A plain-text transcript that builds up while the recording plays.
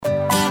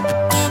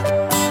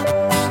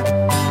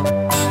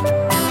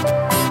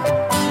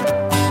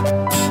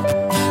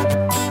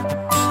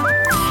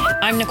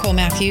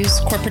Nicole Matthews,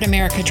 corporate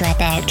America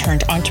dropout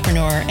turned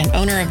entrepreneur and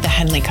owner of the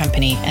Henley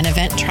Company, an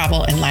event,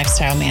 travel, and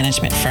lifestyle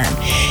management firm.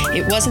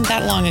 It wasn't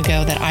that long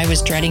ago that I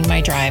was dreading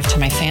my drive to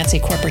my fancy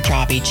corporate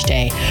job each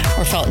day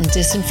or felt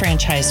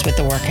disenfranchised with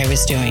the work I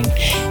was doing.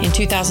 In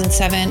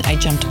 2007, I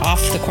jumped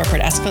off the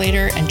corporate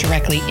escalator and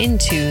directly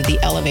into the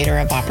elevator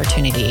of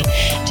opportunity.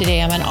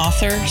 Today, I'm an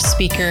author,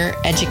 speaker,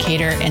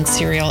 educator, and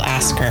serial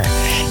asker.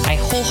 I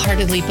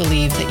wholeheartedly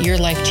believe that your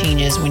life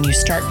changes when you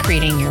start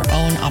creating your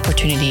own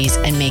opportunities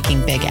and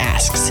making big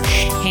asks.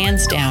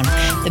 Hands down,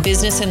 the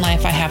business and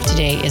life I have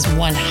today is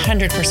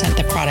 100%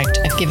 the product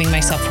of giving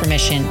myself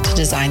permission to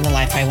design the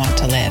life I want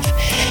to live.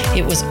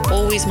 It was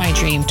always my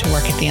dream to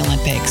work at the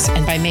Olympics,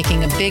 and by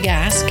making a big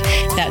ask,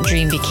 that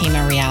dream became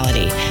a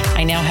reality.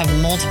 I now have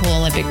multiple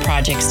Olympic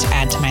projects to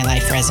add to my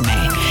life resume.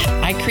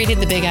 I created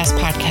the Big Ask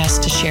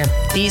podcast to share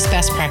these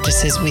best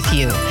practices with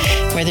you.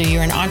 Whether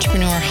you're an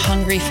entrepreneur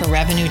hungry for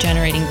revenue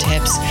generating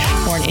tips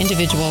or an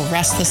individual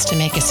restless to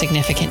make a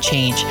significant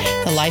change,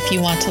 the life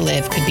you want to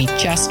live could be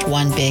just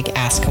one big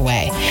ask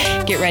away.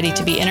 Get ready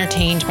to be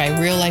entertained by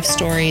real life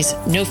stories,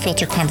 no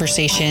filter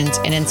conversations,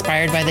 and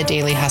inspired by the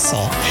daily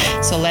hustle.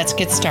 So let's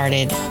get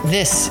started.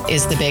 This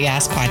is the Big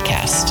Ask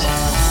Podcast.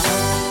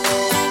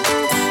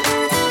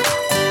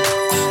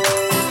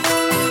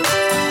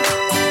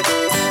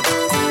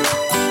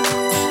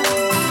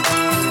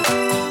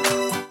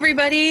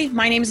 Everybody,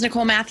 my name is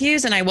Nicole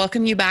Matthews, and I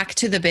welcome you back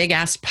to the Big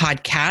Ask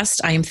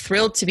Podcast. I am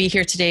thrilled to be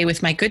here today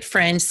with my good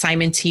friend,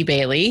 Simon T.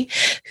 Bailey,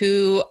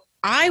 who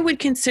I would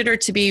consider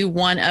to be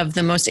one of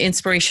the most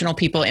inspirational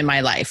people in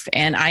my life.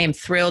 And I am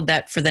thrilled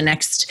that for the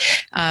next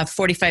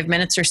 45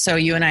 minutes or so,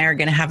 you and I are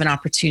going to have an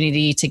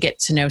opportunity to get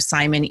to know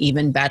Simon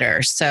even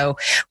better. So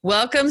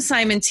welcome,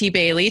 Simon T.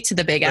 Bailey, to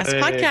the Big Ask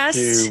Podcast.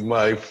 Thank you,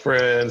 my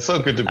friend. So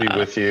good to be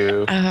with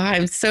you.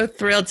 I'm so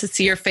thrilled to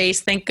see your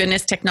face. Thank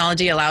goodness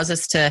technology allows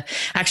us to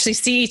actually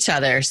see each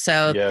other.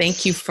 So yes.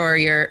 Thank you for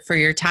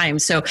your time.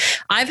 So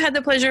I've had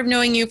the pleasure of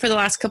knowing you for the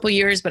last couple of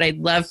years, but I'd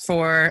love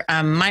for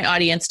my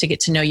audience to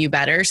get to know you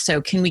better. So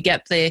can we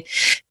get the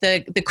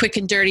quick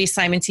and dirty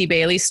Simon T.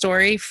 Bailey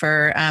story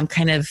for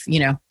kind of,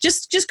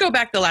 just go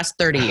back the last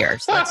 30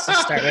 years. Let's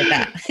just start with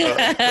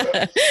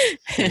that.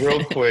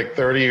 Real quick,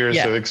 30 years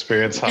of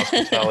experience,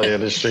 hospitality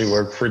industry,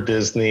 worked for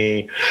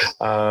Disney,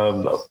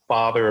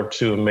 father of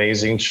two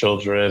amazing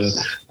children.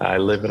 I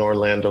live in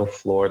Orlando,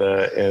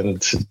 Florida, and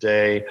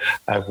today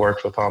I've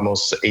worked with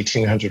almost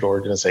 1,800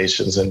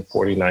 organizations in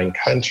 49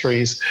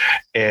 countries,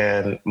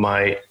 and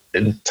my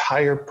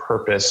entire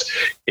purpose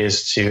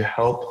is to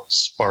help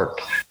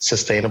spark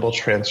sustainable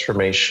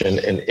transformation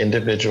in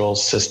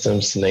individuals,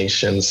 systems,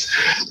 nations,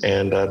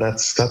 and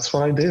that's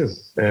what I do.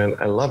 And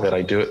I love it.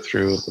 I do it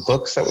through the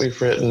books that we've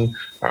written,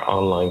 our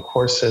online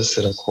courses,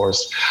 and of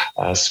course,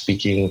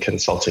 speaking,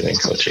 consulting,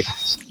 and coaching.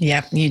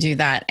 Yep, you do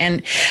that.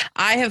 And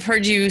I have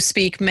heard you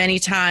speak many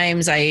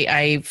times.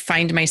 I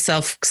find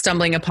myself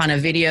stumbling upon a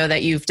video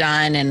that you've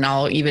done, and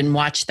I'll even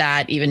watch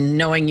that, even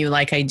knowing you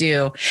like I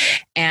do.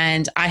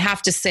 And I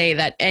have to say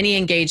that any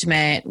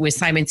engagement with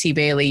Simon T.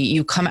 Bailey,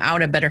 you come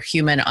out a better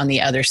human on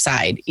the other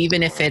side,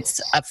 even if it's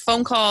a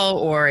phone call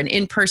or an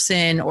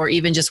in-person, or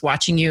even just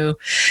watching you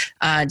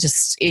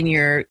just in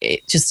your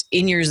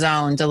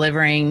zone,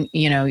 delivering,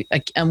 a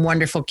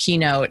wonderful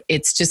keynote.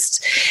 It's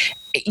just,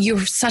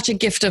 you're such a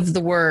gift of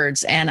the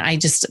words. And I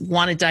just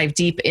want to dive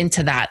deep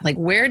into that. Like,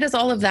 where does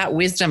all of that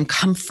wisdom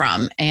come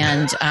from?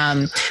 And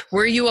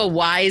were you a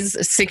wise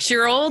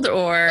 6-year-old,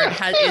 or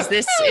is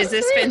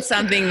this been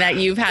something that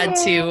you've had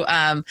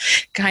to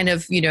kind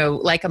of,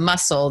 like a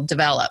muscle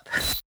develop?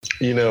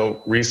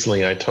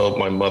 Recently I told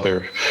my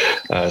mother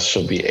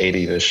she'll be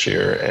 80 this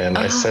year. And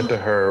I said to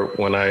her,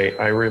 when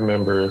I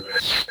remember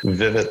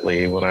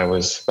vividly when I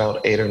was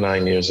about 8 or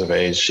 9 years of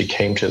age, she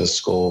came to the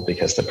school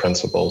because the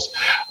principal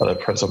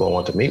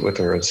wanted to meet with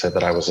her and said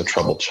that I was a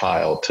troubled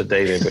child.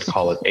 Today they would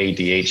call it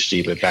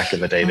ADHD, but back in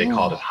the day they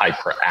called it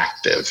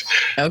hyperactive.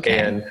 Okay.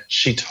 And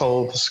she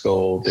told the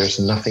school, there's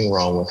nothing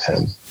wrong with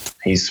him.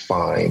 He's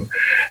fine.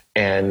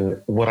 And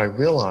what I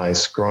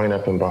realized growing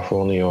up in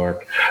Buffalo, New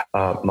York,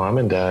 mom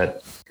and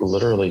dad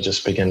literally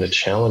just began to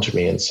challenge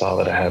me and saw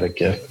that I had a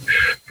gift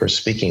for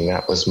speaking.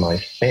 That was my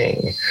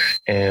thing.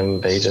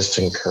 And they just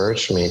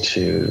encouraged me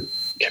to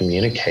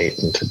communicate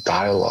and to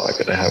dialogue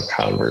and to have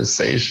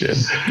conversation.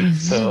 Mm-hmm.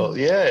 So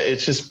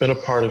it's just been a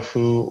part of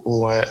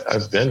who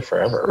I've been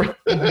forever.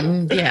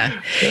 Mm-hmm.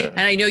 Yeah. And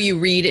I know you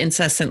read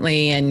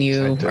incessantly, and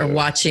you are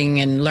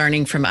watching and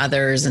learning from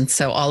others. And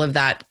so all of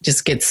that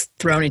just gets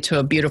thrown into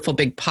a beautiful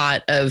big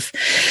pot of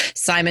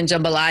Simon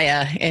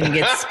Jambalaya and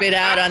gets spit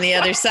out on the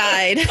other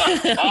side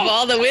of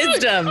all the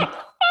wisdom.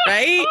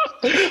 Right?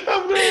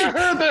 I've never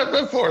heard that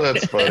before.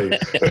 That's funny.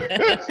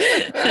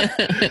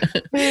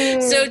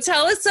 So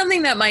tell us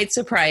something that might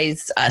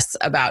surprise us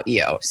about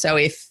you. So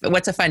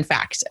what's a fun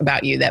fact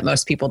about you that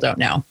most people don't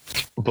know?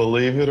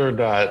 Believe it or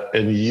not,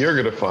 and you're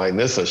going to find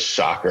this a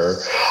shocker,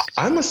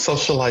 I'm a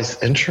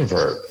socialized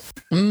introvert.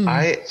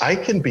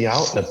 I can be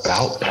out and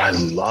about, but I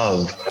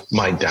love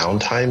my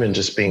downtime and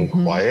just being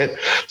quiet.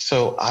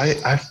 So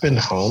I've been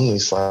home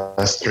these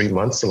last 3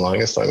 months, the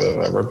longest I've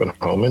ever been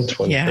home in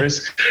 20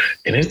 years.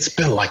 And it's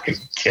been like a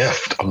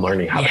gift. I'm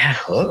learning how to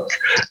cook,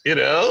 and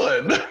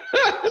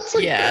it's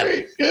like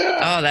great. Yeah.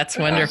 Oh, that's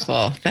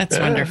wonderful. That's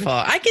wonderful.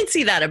 I can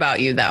see that about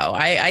you though.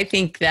 I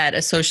think that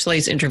a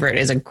socialized introvert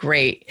is a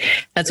great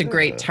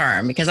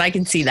term, because I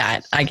can see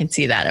that. I can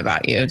see that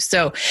about you.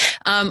 So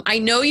I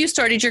know you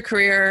started your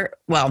career,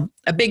 well,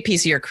 a big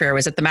piece of your career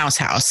was at the Mouse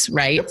House,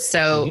 right? Yep.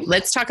 So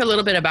let's talk a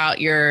little bit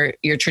about your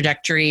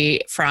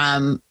trajectory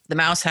from the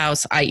Mouse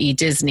House, i.e.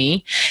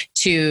 Disney,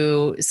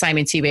 to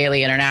Simon T.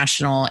 Bailey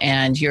International.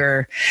 And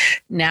your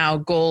now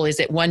goal, is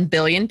it 1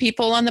 billion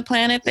people on the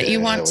planet that you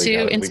want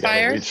to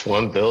inspire? We reach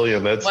 1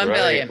 billion. That's 1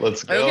 billion.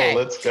 Let's go. Okay.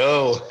 Let's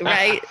go.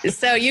 Right.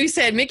 So you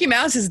said Mickey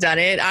Mouse has done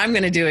it. I'm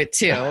going to do it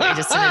too,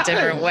 just in a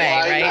different way.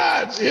 Why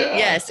right? Not? Yeah.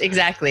 Yes,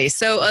 exactly.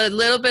 So a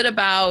little bit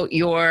about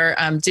your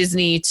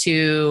Disney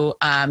to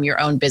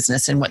your own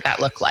business and what that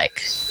looked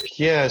like.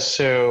 Yeah.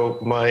 So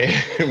my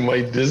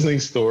Disney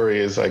story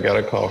is, I got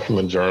a call from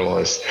a journalist,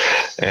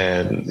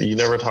 and you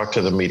never talk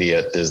to the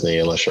media at Disney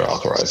unless you're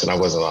authorized. And I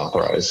wasn't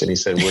authorized. And he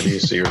said, where do you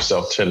see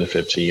yourself 10 to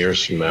 15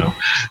 years from now?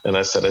 And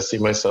I said, I see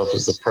myself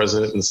as the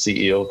president and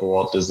CEO of the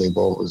Walt Disney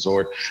World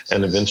Resort,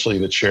 and eventually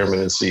the chairman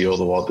and CEO of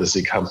the Walt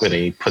Disney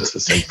Company. Puts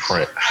this in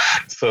print.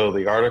 So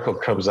the article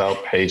comes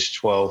out, page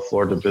 12,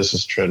 Florida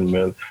Business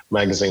Trend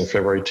magazine,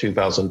 February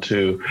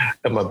 2002.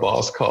 And my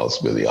boss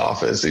calls me in the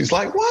office. He's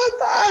like, what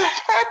the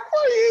heck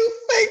were you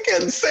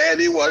thinking,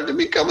 saying you wanted to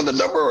become the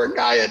number one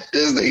guy at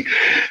Disney?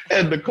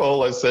 And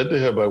Nicole, I said to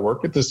him, I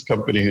work at this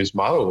company whose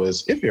motto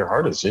is, if your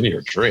heart is in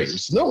your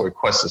dreams, no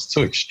request is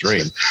too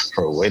extreme.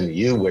 For when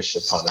you wish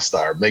upon a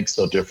star, it makes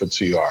no difference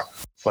who you are.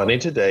 Funny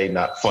today,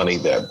 not funny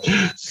then.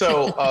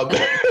 So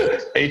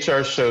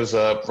HR shows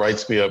up,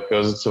 writes me up,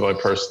 goes into my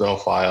personnel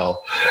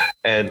file.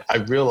 And I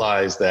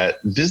realized that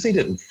Disney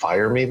didn't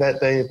fire me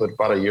that day, but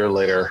about a year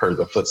later, I heard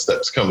the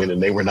footsteps coming,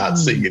 and they were not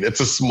seeing it. It's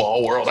a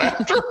small world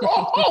after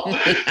all.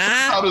 It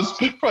was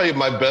probably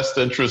my best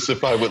interest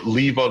if I would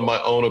leave on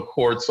my own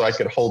accord so I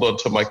could hold on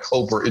to my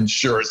Cobra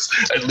insurance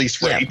at least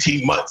for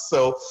 18 months.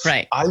 So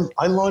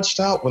I launched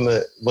out when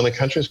the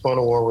country's going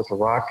to war with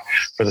Iraq.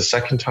 For the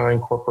second time,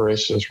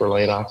 corporations were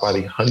laying off by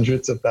the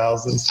hundreds of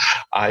thousands.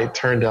 I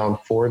turned down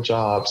 4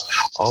 jobs,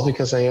 all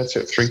because I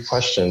answered 3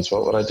 questions.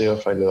 What would I do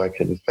if I knew I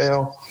couldn't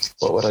fail?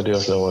 What would I do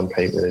if no one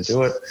paid me to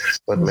do it?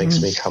 What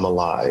makes me come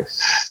alive?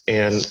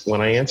 And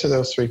when I answered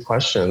those 3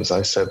 questions,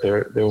 I said,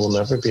 there will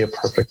never be a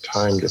perfect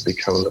time to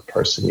become the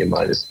person you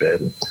might have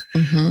been.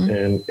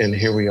 And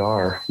here we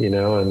are,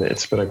 and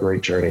it's been a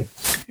great journey.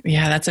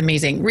 Yeah, that's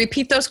amazing.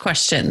 Repeat those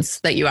questions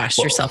that you asked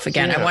yourself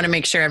again. Yeah. I want to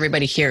make sure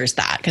everybody hears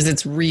that, because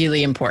it's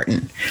really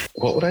important.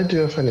 What would I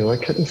do if I knew I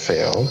couldn't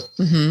fail?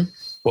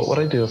 What would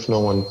I do if no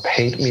one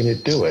paid me to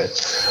do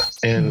it?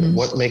 And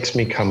what makes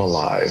me come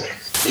alive?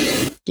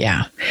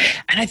 Yeah.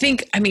 And I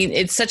think,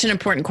 it's such an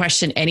important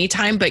question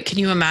anytime, but can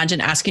you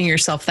imagine asking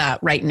yourself that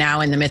right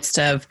now in the midst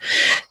of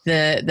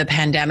the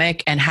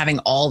pandemic and having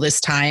all this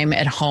time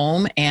at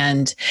home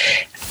and,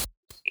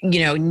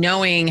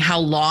 knowing how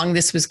long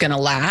this was going to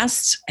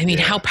last?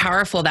 How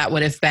powerful that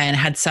would have been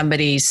had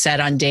somebody said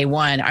on day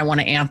one, I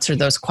want to answer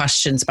those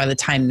questions by the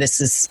time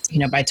this is,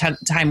 by the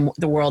time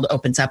the world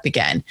opens up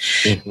again.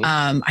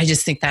 I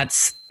just think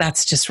that's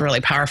just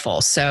really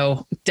powerful.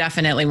 So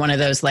definitely one of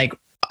those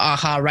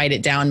aha, write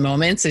it down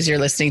moments as you're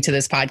listening to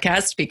this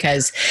podcast,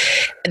 because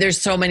there's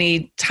so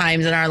many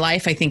times in our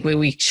life, I think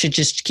we should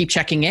just keep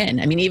checking in.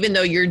 Even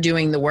though you're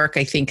doing the work,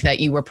 I think that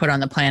you were put on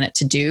the planet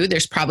to do,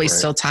 there's probably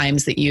still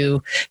times that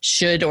you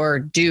should or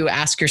do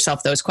ask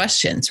yourself those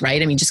questions,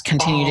 right? Just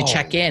continue to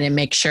check in and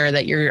make sure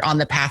that you're on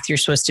the path you're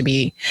supposed to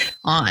be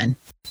on.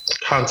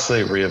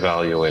 Constantly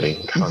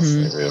reevaluating.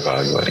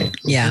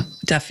 Yeah,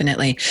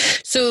 definitely.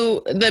 So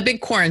the big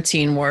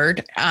quarantine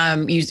word,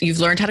 you've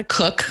learned how to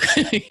cook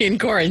in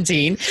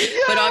quarantine,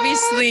 but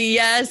obviously,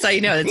 yes, I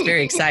know it's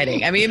very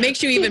exciting. It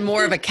makes you even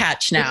more of a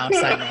catch now,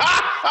 Simon.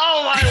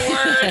 Oh my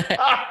word.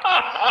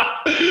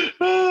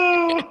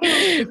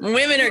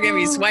 Women are going to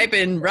be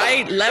swiping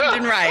left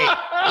and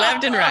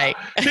right.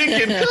 He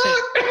can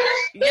cook.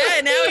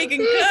 Yeah, now he can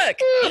cook.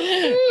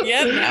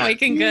 Yep, now he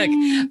can cook.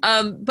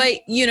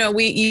 But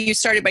you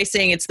started by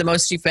saying it's the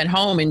most you've been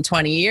home in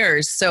 20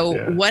 years. So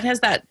what has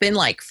that been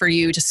like for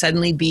you to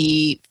suddenly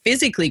be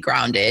physically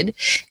grounded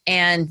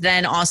and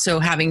then also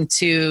having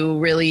to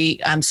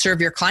really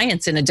serve your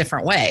clients in a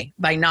different way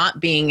by not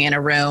being in a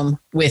room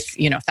with,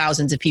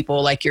 thousands of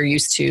people like you're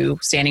used to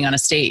standing on a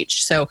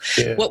stage? So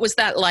what was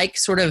that like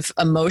sort of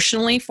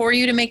emotionally for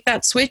you to make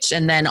that switch?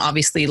 And then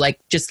obviously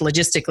just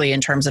logistically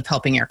in terms of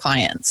helping your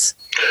clients?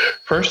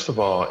 First of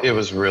all, it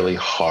was really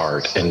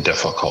hard and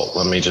difficult.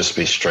 Let me just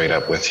be straight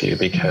up with you,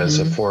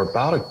 because for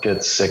about a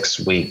good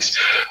 6 weeks,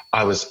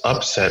 I was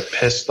upset,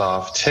 pissed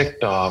off,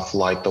 ticked off,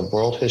 like the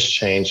world has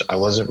changed. I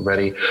wasn't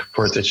ready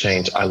for it to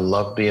change. I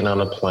love being on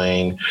a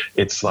plane.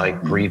 It's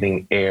like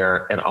breathing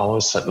air, and all of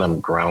a sudden I'm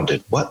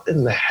grounded. What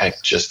in the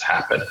heck just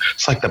happened?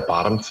 It's like the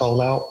bottom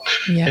fell out.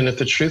 Yeah. And if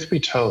the truth be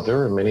told, there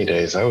were many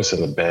days I was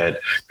in the bed,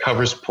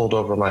 covers pulled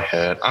over my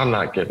head. I'm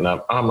not getting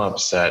up. I'm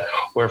upset.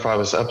 Or if I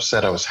was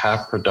upset, I was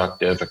half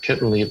productive. I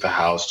couldn't leave the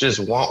house. Just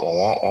want.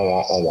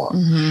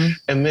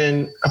 And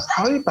then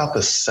probably about the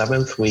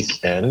 7th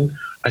week in,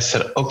 I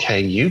said, okay,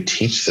 you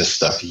teach this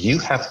stuff. You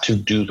have to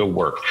do the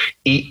work.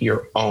 Eat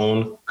your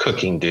own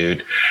cooking,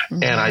 dude.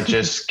 And I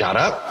just got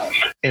up.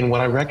 And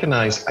what I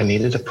recognized, I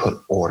needed to put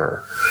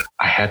order.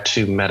 I had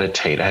to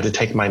meditate. I had to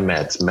take my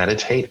meds,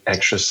 meditate,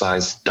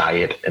 exercise,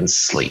 diet, and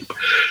sleep.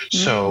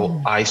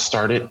 So I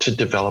started to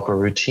develop a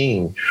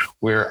routine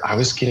where I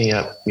was getting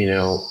up,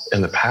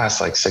 in the past,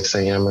 like 6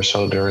 a.m. or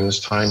so during this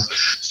time,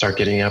 start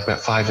getting up at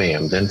 5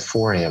 a.m., then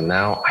 4 a.m.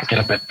 Now I get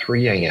up at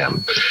 3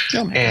 a.m.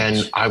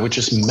 And I would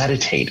just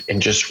meditate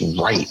and just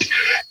write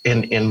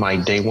in my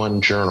day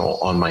one journal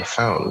on my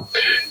phone.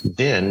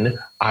 Then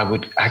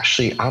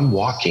I'm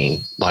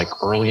walking like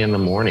early in the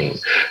morning,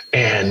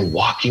 and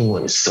walking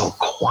when it's so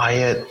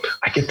quiet,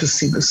 I get to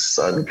see the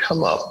sun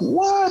come up.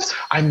 What?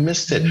 I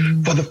missed it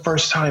for the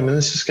first time. And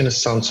this is going to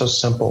sound so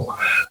simple.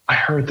 I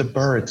heard the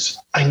birds.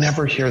 I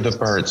never hear the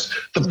birds.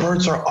 The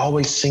birds are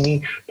always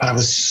singing, but I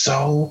was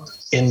so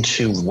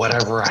into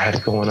whatever I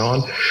had going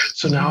on.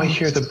 So now I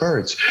hear the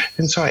birds.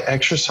 And so I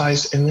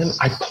exercise, and then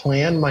I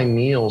plan my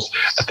meals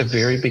at the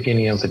very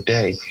beginning of the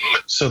day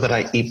so that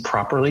I eat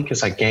properly,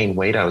 because I gained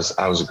weight. I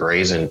was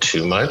grazing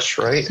too much,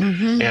 right?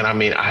 And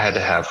I had to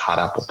have hot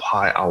apple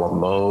pie a la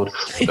mode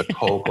with a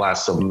cold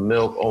glass of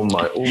milk.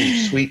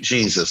 Sweet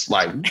Jesus.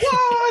 Like,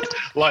 what?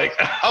 Like,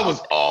 I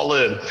was all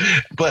in.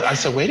 But I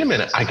said, wait a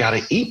minute, I got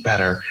to eat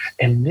better.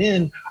 And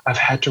then I've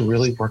had to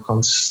really work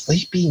on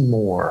sleeping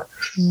more.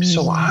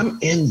 So I'm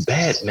in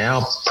bed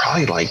now,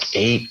 probably like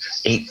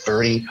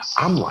 8:30.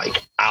 I'm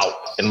like out.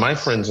 And my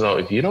friends know,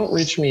 if you don't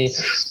reach me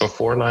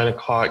before 9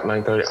 o'clock,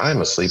 9:30,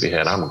 I'm a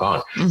sleepyhead. I'm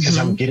gone, because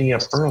I'm getting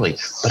up early.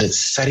 But it's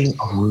setting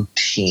a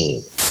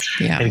routine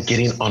and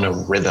getting on a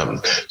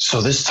rhythm.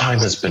 So this time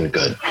has been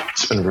good.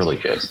 It's been really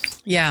good.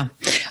 Yeah.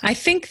 I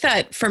think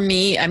that for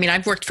me,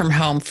 I've worked from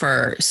home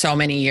for so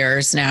many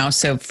years now.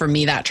 So for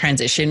me, that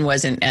transition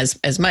wasn't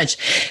as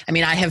much.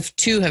 I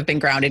have been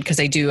grounded because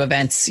I do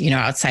events,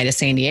 outside of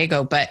San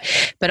Diego, but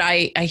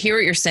I hear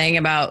what you're saying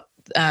about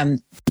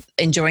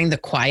enjoying the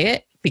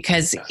quiet.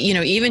 Because,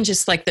 even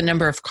just like the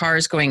number of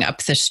cars going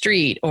up the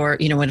street, or,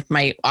 with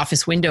my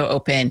office window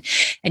open,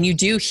 and you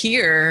do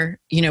hear,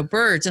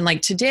 birds. And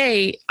like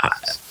today,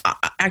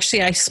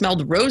 actually, I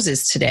smelled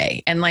roses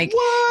today. And like,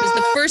 it was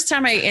the first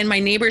time and my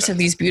neighbors have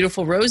these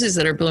beautiful roses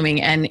that are blooming.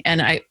 And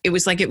it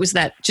was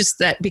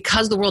that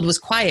because the world was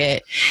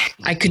quiet,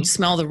 I could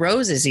smell the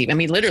roses even.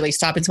 Literally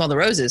stop and smell the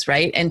roses.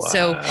 Right. And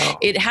so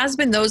it has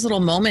been those little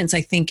moments,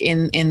 I think,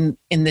 in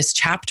this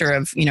chapter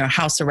of,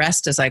 house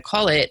arrest, as I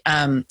call it,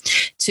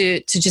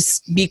 to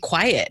just be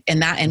quiet,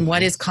 and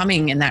what is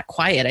coming in that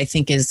quiet, I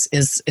think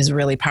is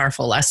really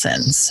powerful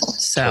lessons.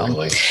 So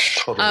totally.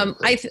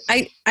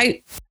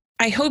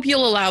 I hope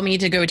you'll allow me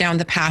to go down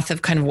the path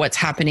of kind of what's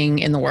happening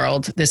in the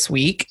world this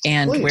week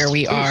and where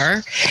we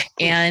are.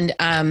 And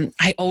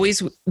I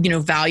always,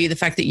 value the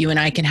fact that you and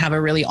I can have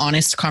a really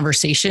honest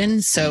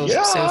conversation. So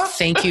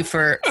thank you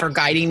for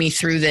guiding me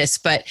through this.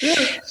 But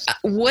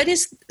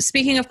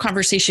speaking of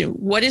conversation,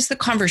 what is the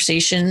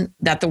conversation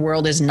that the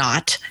world is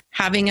not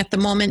having at the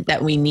moment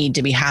that we need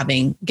to be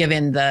having,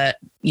 given the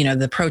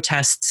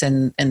protests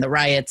and the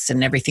riots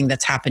and everything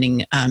that's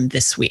happening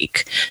this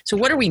week? So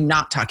what are we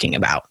not talking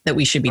about that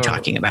we should be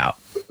talking about?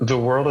 The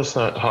world is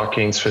not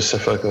talking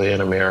specifically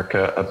in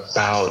America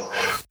about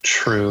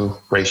true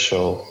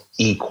racial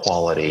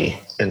equality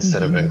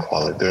instead of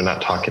inequality. They're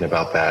not talking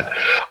about that.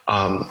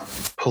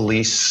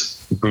 Police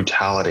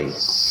brutality.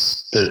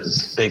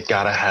 They've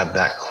got to have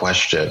that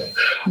question.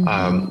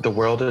 The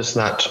world is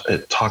not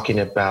talking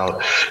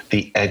about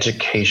the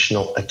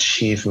educational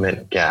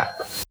achievement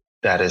gap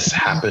that has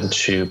happened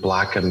to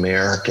Black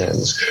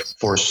Americans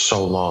for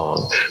so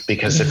long.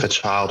 Because if a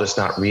child is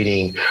not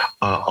reading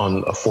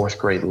on a 4th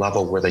grade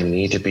level where they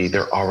need to be,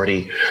 they're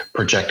already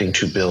projecting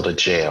to build a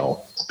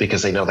jail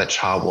because they know that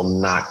child will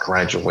not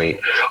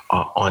graduate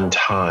on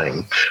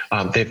time.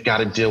 They've got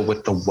to deal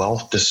with the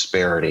wealth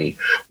disparity.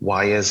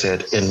 Why is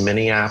it in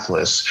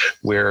Minneapolis,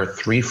 where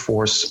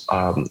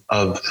 3/4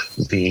 of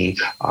the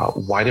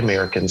white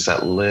Americans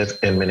that live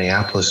in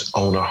Minneapolis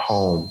own a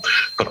home,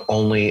 but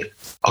only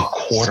a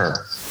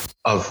quarter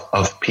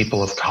of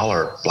people of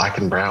color, Black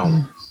and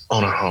brown,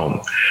 own a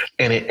home,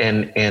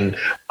 and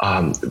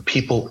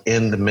people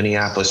in the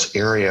Minneapolis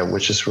area,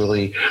 which is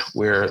really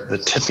where the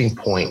tipping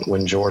point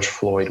when George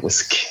Floyd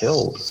was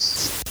killed.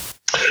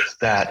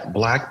 that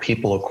Black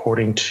people,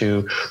 according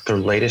to their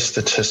latest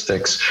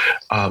statistics,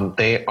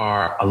 they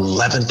are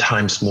 11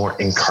 times more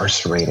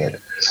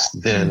incarcerated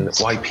than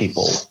white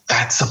people.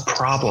 That's a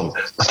problem,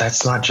 but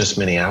that's not just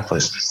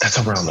Minneapolis. That's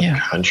around the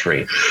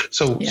country.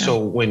 So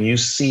when you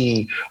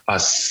see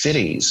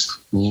cities,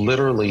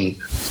 literally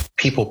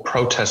people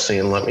protesting,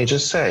 and let me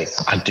just say,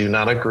 I do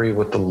not agree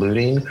with the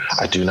looting.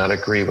 I do not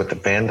agree with the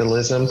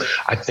vandalism.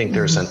 I think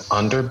there's an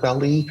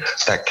underbelly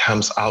that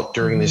comes out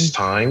during this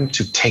time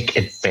to take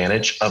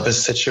advantage of a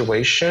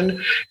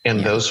situation.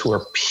 And those who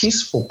are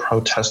peaceful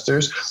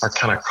protesters are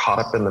kind of caught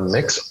up in the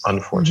mix,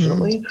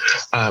 unfortunately.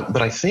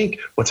 But I think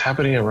what's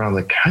happening around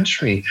the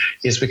country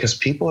is because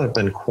people have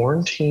been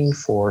quarantined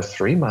for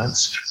 3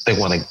 months. They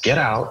want to get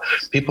out.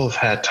 People have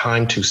had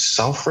time to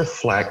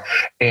self-reflect.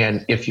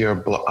 And if you're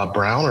a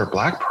brown or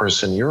Black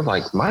person, you're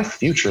like, my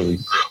future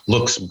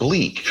looks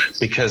bleak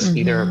because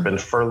either I've been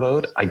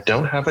furloughed, I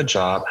don't have a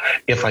job.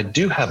 If I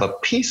do have a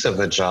piece of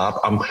a job,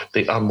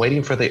 I'm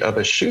waiting for the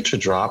other shoe to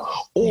drop.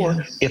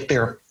 Or if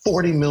there are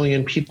 40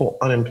 million people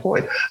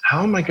unemployed,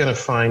 how am I going to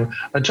find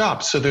a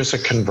job? So there's a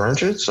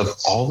convergence of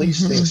all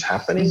these things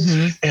happening.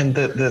 And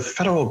the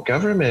federal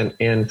government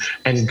and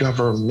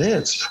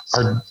governments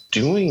are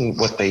doing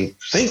what they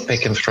think they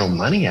can throw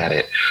money at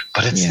it.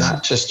 But it's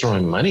not just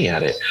throwing money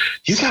at it.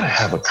 You got to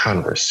have a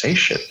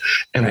conversation.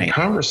 And the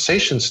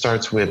conversation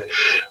starts with,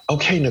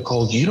 okay,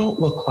 Nicole, you don't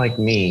look like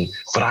me,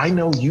 but I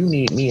know you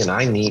need me and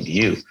I need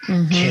you.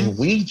 Can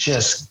we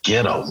just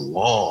get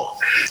along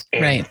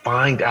and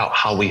find out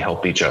how we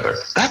help each other?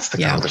 That's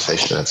the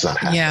conversation that's not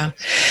happening. Yeah.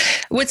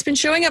 What's been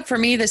showing up for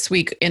me this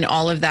week in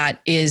all of that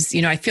is,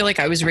 I feel like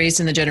I was raised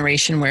in the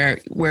generation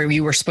where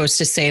you were supposed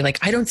to say, like,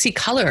 I don't see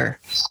color.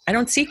 I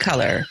don't see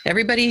color.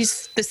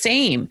 Everybody's the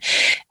same.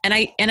 And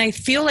I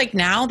feel like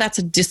now that's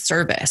a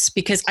disservice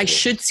because I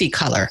should see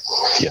color,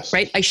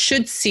 right? I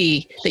should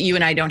see that you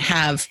and I don't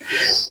have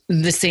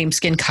the same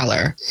skin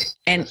color.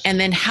 And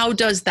then how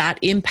does that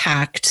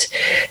impact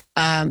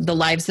the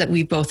lives that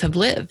we both have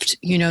lived?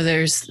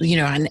 There's,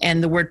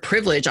 and the word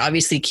privilege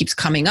obviously keeps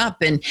coming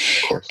up.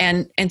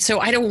 And so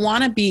I don't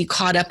want to be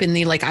caught up in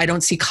the, like, I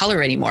don't see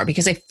color anymore,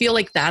 because I feel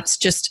like that's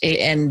just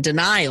in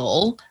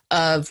denial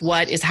of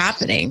what is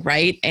happening.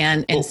 Right.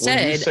 And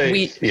instead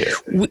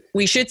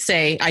we should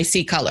say, I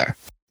see color.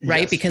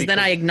 Right. Because then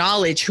I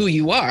acknowledge who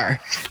you are.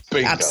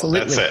 Bingo.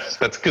 Absolutely. That's it.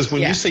 That's because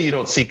when you say you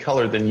don't see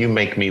color, then you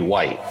make me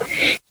white.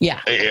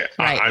 Yeah.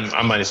 Right.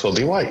 I might as well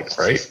be white.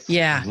 Right.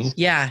 Yeah.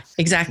 Yeah,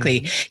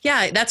 exactly.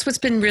 Yeah. That's what's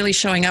been really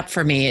showing up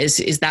for me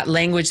is that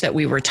language that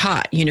we were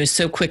taught,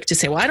 so quick to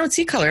say, well, I don't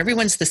see color.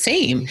 Everyone's the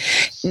same.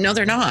 No,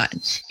 they're not.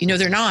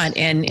 They're not.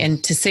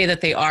 And to say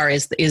that they are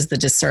is the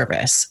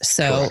disservice.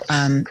 So,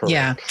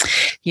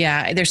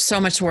 yeah, there's so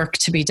much work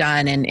to be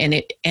done.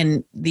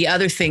 And the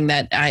other thing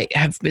that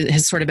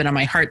has sort of been on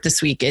my heart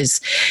this week is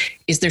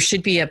there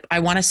should be I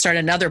want to start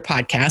another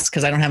podcast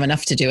because I don't have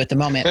enough to do at the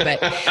moment, but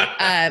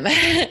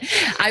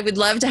I would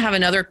love to have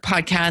another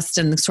podcast,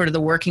 and sort of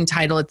the working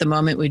title at the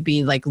moment would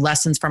be like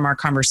Lessons from Our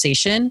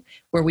Conversation,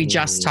 where we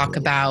just talk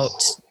about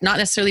not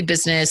necessarily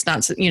business,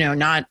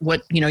 not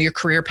what, your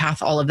career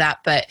path, all of that,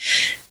 but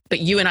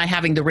you and I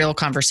having the real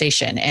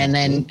conversation, and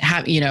then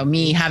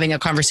me having a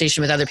conversation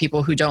with other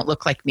people who don't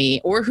look like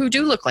me or who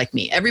do look like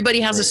me.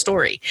 Everybody has a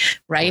story,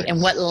 right?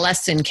 And what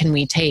lesson can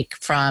we take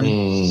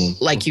from,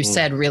 like you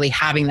said, really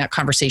having that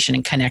conversation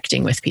and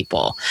connecting with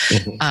people?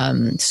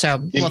 Well,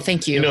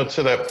 thank you.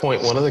 To that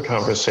point, one of the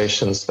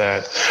conversations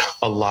that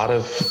a lot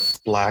of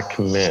Black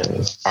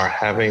men are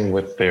having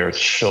with their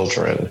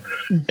children,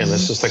 and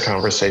this is the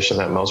conversation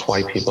that most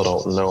white people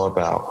don't know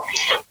about,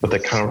 but the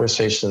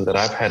conversation that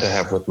I've had to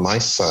have with my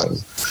son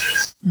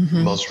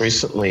most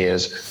recently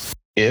is,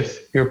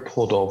 if you're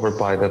pulled over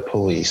by the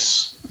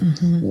police,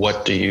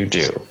 what do you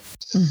do?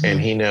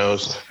 And he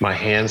knows my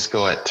hands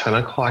go at 10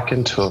 o'clock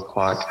and 2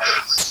 o'clock.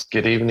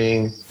 Good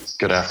evening,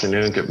 good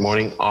afternoon, good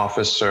morning,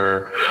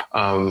 officer.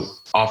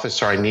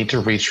 Officer, I need to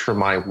reach for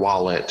my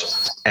wallet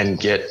and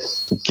get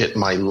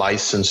my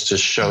license to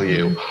show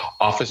you.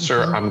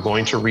 Officer, I'm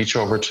going to reach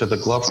over to the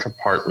glove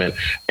compartment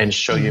and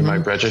show you my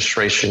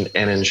registration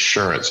and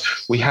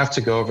insurance. We have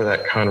to go over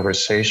that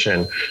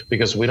conversation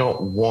because we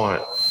don't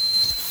want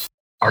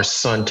our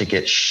son to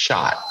get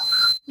shot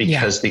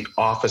because the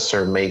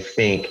officer may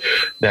think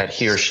that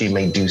he or she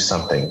may do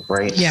something,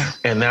 right? Yeah.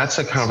 And that's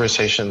a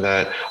conversation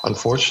that,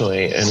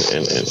 unfortunately, and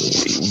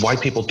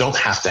white people don't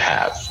have to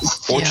have,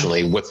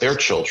 fortunately, with their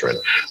children,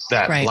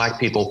 that Black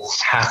people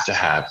have to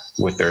have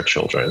with their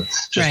children,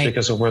 just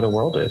because of where the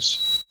world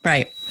is.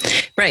 Right.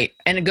 Right.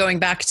 And going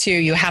back to,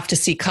 you have to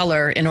see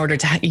color in order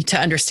to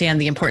understand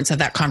the importance of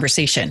that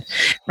conversation,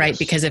 right?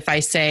 Because if I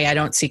say I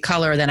don't see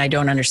color, then I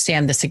don't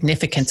understand the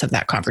significance of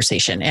that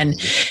conversation.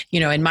 And,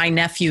 and my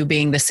nephew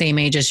being the same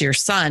age as your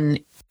son,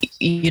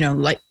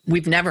 like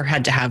we've never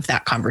had to have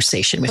that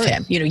conversation with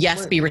him.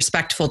 Yes, be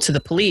respectful to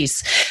the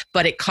police,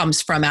 but it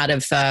comes from out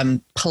of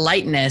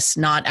politeness,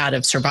 not out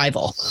of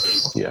survival.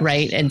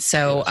 Right. And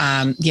so,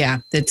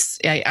 it's,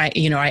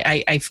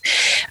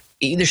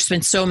 there's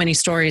been so many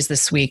stories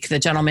this week. The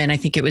gentleman, I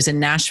think it was in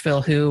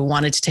Nashville, who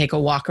wanted to take a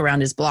walk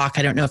around his block.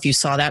 I don't know if you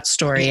saw that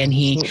story. And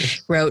he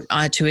wrote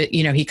to it,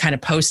 he kind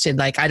of posted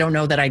like, I don't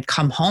know that I'd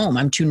come home.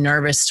 I'm too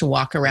nervous to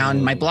walk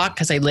around my block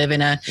because I live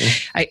in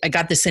I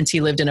got the sense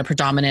he lived in a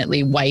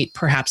predominantly white,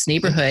 perhaps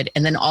neighborhood.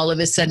 And then all of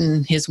a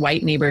sudden his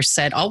white neighbor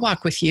said, I'll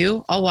walk with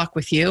you. I'll walk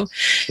with you.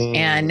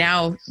 And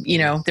now,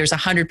 there's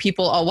 100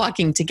 people all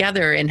walking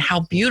together, and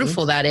how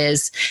beautiful that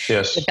is.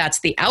 Yes. That's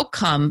the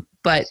outcome.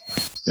 But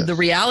the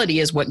reality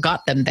is what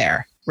got them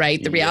there,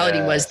 right? The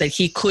reality was that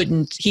he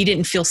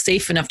didn't feel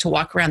safe enough to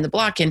walk around the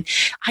block. And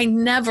I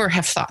never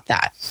have thought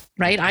that,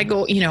 right? I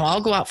go,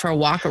 I'll go out for a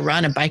walk, a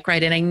run, a bike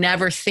ride, and I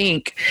never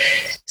think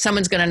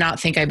someone's going to not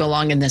think I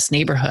belong in this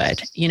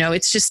neighborhood.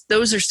 It's just,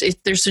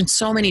 there's been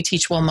so many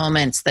teachable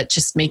moments that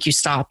just make you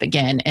stop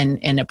again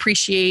and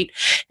appreciate,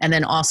 and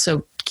then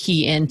also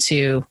key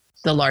into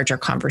the larger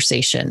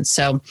conversation.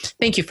 So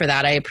thank you for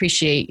that. I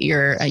appreciate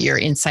your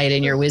insight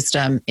and your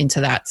wisdom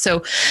into that.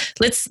 So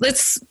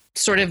let's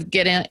sort of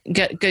get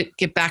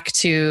back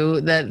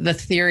to the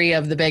theory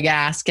of the big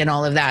ask and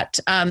all of that.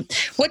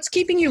 What's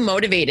keeping you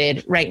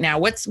motivated right now?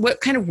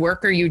 What kind of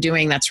work are you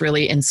doing that's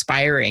really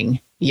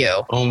inspiring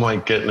you? Oh my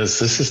goodness,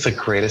 this is the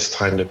greatest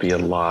time to be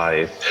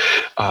alive.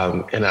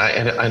 And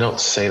I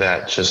don't say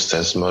that just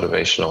as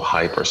motivational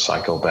hype or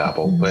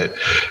psychobabble, but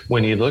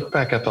when you look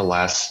back at the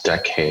last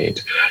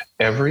decade,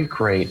 every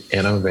great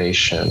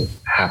innovation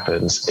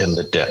happens in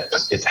the dip.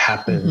 It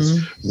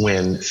happens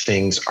when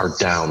things are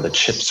down, the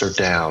chips are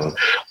down.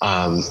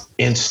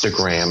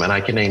 Instagram, and I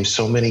can name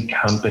so many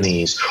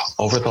companies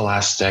over the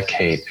last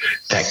decade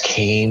that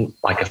came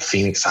like a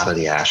phoenix out of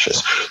the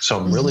ashes. So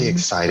I'm really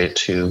excited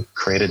to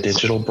create a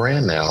digital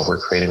brand now. We're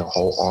creating a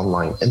whole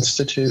online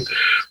institute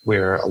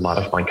where a lot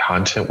of my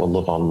content will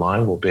live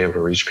online. We'll be able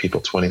to reach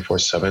people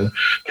 24/7,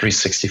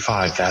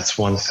 365. That's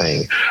one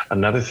thing.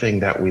 Another thing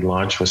that we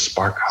launched was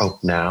Spark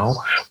Hope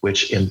Now,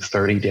 which in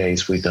 30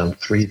 days, we've done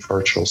 3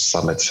 virtual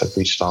summits, have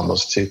reached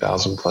almost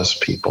 2,000 plus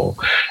people.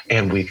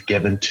 And we've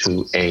given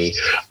to a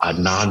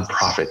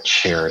nonprofit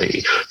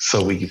charity.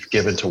 So we've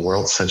given to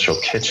World Central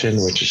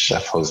Kitchen, which is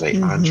Chef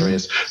Jose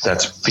Andres,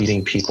 that's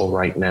feeding people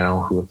right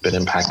now who have been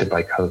impacted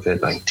by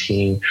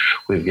COVID-19.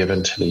 We've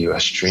given to the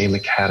U.S. Dream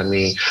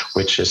Academy,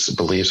 which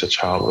believes a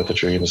child with a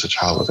dream is a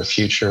child with a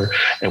future.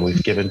 And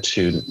we've given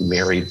to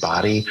Married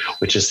Body,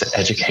 which is to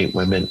educate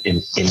women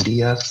in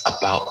India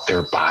about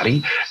their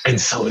body. And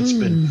so it's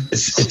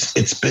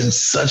been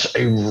such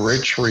a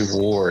rich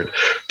reward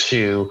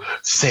to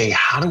say,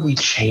 how do we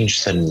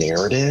change the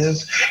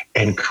narrative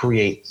and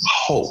create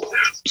hope?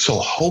 So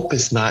hope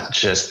is not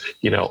just,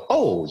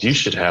 oh, you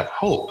should have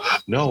hope.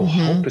 No,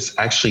 hope is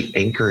actually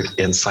anchored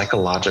in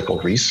psychological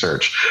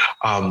research,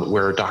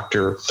 where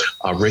Dr.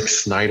 Rick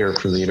Snyder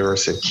from the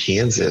University of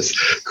Kansas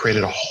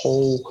created a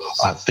whole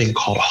thing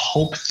called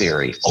hope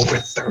theory over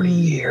 30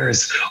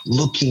 years,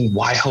 looking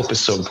why hope is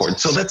so important.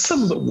 So that's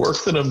some of the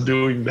work that I'm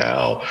doing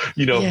now,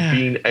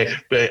 being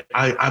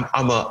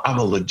I'm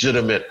a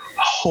legitimate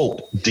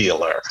hope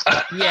dealer.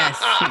 Yes,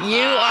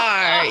 you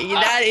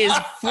are. That is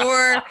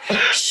for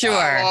sure.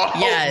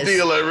 Yes. Hope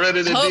dealer,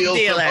 ready to hope deal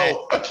dealer. some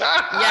hope.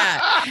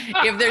 Yeah.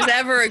 If there's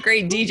ever a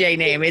great DJ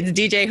name, it's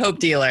DJ Hope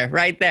Dealer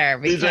right there.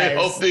 DJ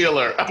Hope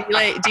Dealer.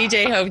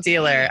 DJ Hope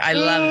Dealer. I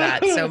love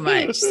that so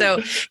much.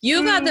 So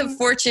you've had the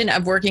fortune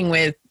of working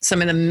with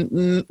some of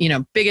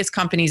the biggest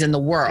companies in the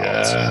world,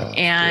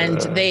 and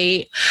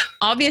they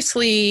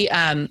obviously,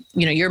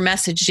 your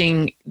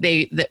messaging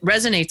that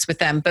resonates with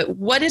them. But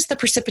what is the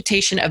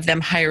precipitation of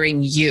them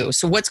hiring you?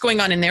 So what's going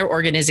on in their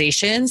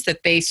organizations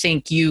that they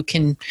think you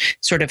can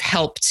sort of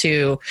help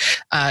to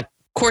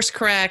course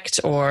correct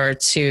or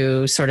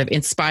to sort of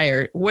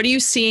inspire? What are you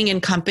seeing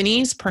in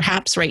companies,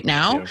 perhaps right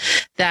now,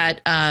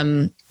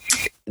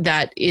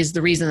 that is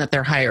the reason that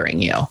they're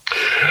hiring you?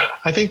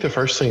 I think the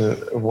first thing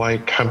why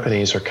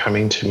companies are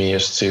coming to me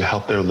is to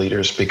help their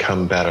leaders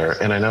become better.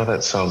 And I know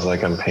that sounds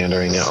like I'm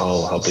pandering,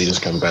 help leaders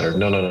become better.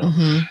 No.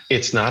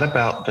 It's not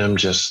about them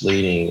just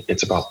leading.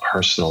 It's about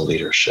personal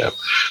leadership.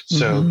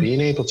 So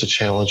being able to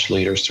challenge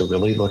leaders to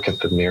really look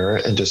at the mirror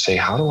and to say,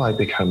 how do I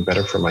become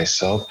better for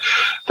myself?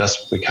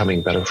 Thus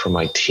becoming better for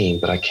my team.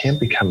 But I can't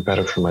become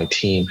better for my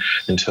team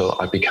until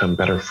I become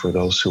better for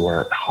those who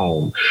are at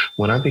home.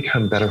 When I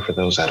become better for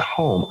those at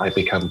home, I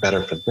become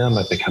better for them.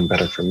 I become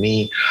better for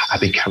me. I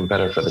become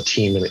better for the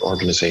team and the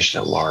organization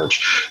at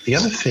large. The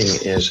other thing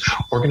is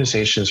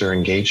organizations are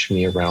engaging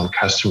me around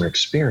customer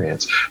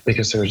experience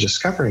because they're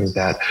discovering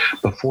that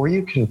before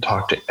you can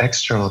talk to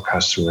external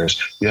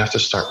customers, you have to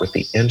start with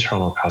the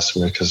internal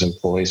customer because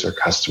employees are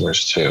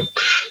customers too.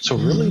 So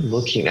really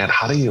looking at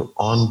how do you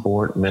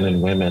onboard men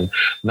and women,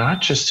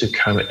 not just to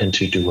come and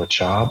to do a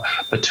job,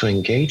 but to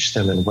engage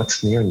them in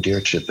what's near and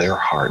dear to their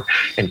heart.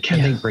 And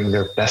can they bring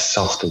their best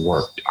self to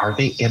work? Are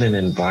they in an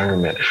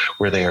environment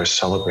where they are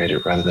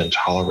celebrated rather than than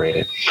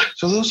tolerated.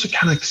 So those are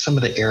kind of some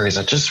of the areas.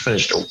 I just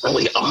finished a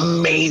really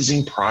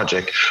amazing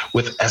project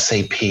with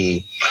SAP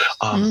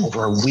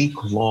over a week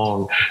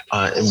long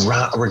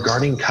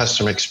regarding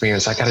customer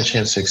experience. I got a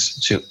chance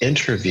to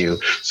interview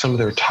some of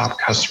their top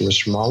customers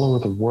from all over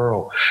the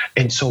world.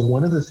 And so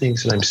one of the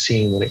things that I'm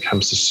seeing when it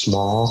comes to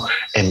small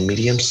and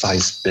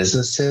medium-sized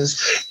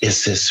businesses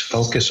is this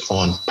focus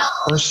on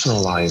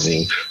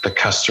personalizing the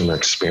customer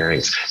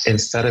experience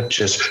instead of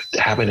just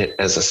having it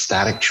as a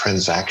static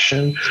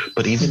transaction.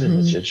 But even in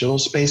the digital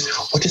space,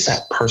 what is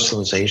that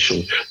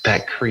personalization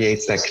that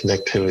creates that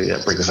connectivity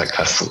that brings that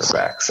customer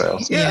back? So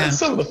that's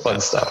some of the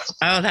fun stuff.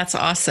 Oh, that's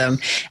awesome.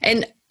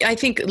 And I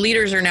think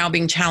leaders are now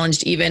being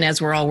challenged even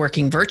as we're all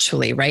working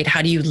virtually, right?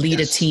 How do you lead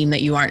a team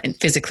that you aren't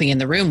physically in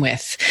the room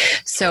with?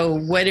 So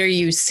what are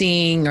you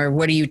seeing or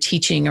what are you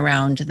teaching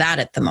around that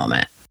at the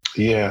moment?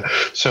 Yeah.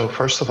 So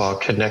first of all,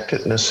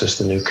 connectedness is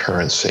the new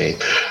currency.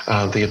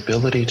 The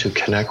ability to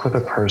connect with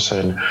a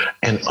person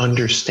and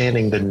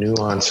understanding the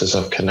nuances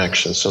of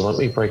connection. So let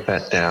me break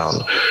that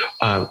down.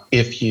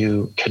 If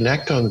you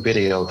connect on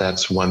video,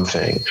 that's one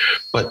thing.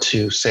 But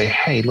to say,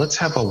 hey, let's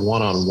have a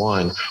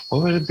one-on-one,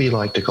 what would it be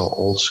like to go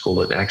old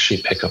school and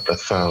actually pick up the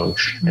phone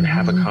and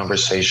have a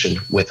conversation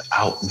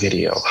without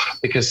video?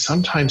 Because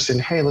sometimes then,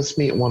 hey, let's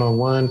meet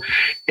one-on-one,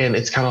 and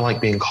it's kind of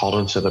like being called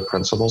into the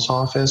principal's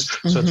office.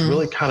 So it's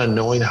really kind of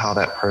knowing how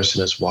that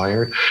person is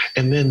wired.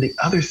 And then the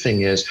other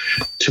thing is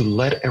to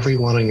let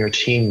everyone on your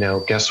team know,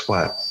 guess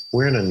what?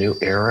 We're in a new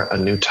era, a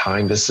new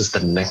time. This is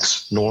the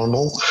next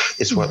normal,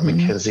 is what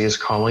McKinsey is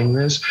calling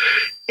this.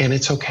 And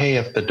it's okay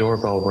if the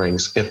doorbell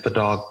rings, if the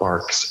dog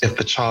barks, if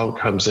the child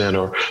comes in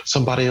or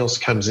somebody else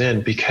comes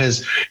in,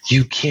 because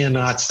you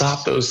cannot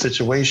stop those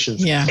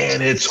situations.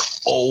 And it's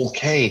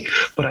okay.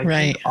 But I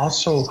think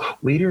also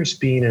leaders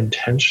being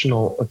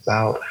intentional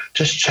about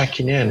just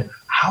checking in.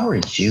 How are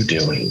you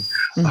doing?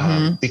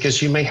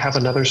 Because you may have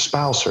another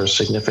spouse or a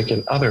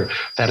significant other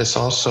that is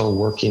also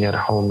working at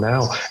home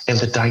now, and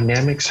the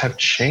dynamics have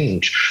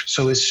changed.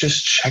 So it's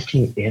just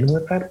checking in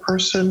with that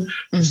person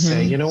to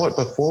say, you know what,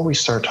 before we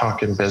start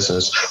talking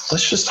business,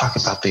 let's just talk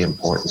about the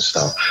important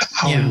stuff.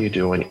 How are you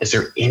doing? Is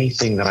there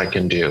anything that I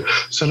can do?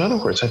 So in other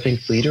words, I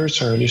think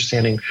leaders are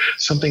understanding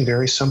something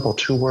very simple,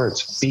 2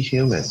 words: be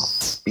human.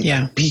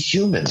 Be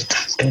human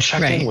and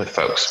check in with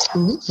folks.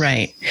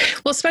 Right.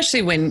 Well,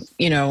 especially when,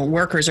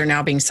 workers are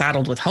now being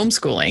saddled with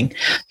homeschooling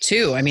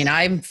too. I mean,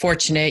 I'm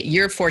fortunate,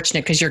 you're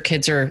fortunate because your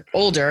kids are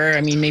older.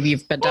 I mean, maybe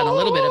you've done a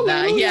little bit of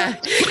that. Yeah.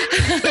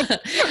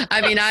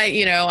 I mean,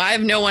 I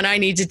have no one I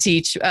need to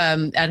teach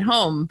at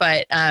home,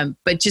 but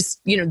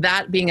just,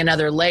 that being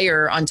another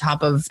layer on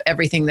top of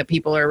everything that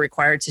people are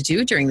required to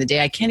do during the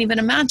day, I can't even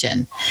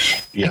imagine.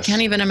 I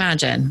can't even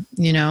imagine,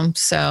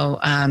 so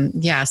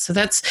so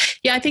that's,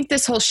 I think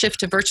this whole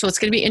shift to virtual, it's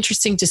going to be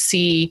interesting to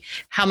see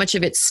how much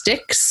of it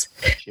sticks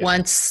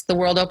once the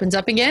world opens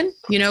up again,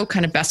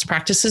 kind of best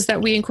practices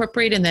that we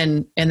incorporate, and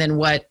then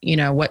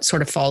what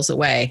sort of falls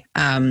away.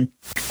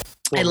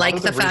 I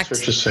like the fact.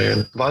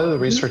 A lot of the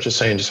research is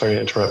saying, just sorry to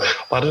interrupt,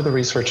 a lot of the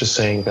research is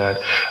saying that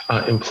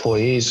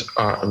employers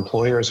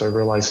are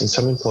realizing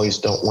some employees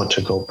don't want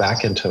to go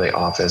back into the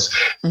office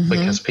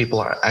because people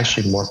are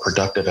actually more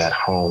productive at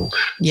home.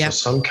 So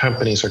some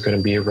companies are going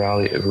to be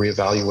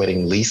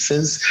reevaluating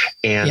leases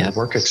and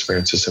work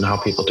experiences and how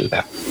people do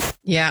that.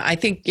 Yeah, I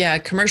think,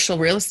 commercial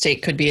real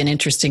estate could be an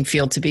interesting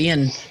field to be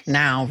in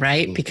now,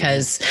 right?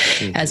 Because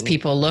as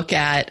people look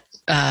at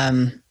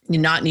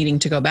not needing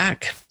to go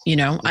back,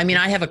 I mean,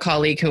 I have a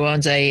colleague who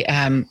owns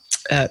a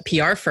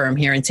PR firm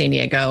here in San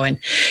Diego. And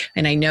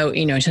I know,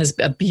 it has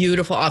a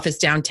beautiful office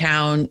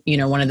downtown,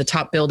 one of the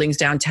top buildings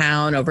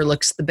downtown,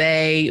 overlooks the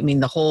bay. I mean,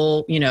 the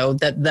whole,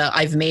 the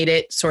I've made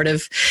it sort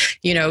of,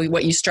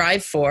 what you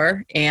strive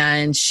for.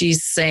 And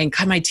she's saying,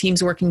 God, my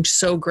team's working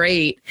so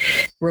great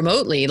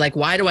remotely. Like,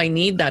 why do I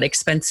need that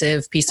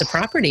expensive piece of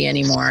property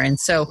anymore? And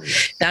so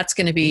that's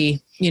going to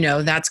be,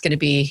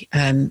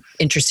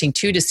 interesting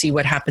too, to see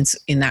what happens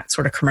in that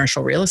sort of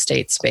commercial real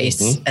estate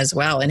space as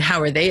well. And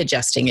how are they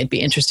adjusting? It'd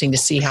be interesting to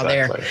see how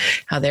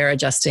they're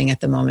adjusting at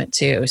the moment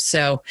too.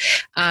 So,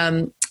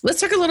 let's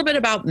talk a little bit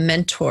about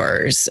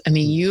mentors. I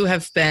mean, you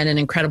have been an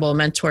incredible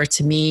mentor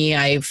to me.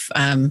 I've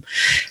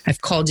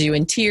called you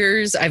in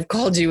tears. I've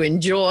called you in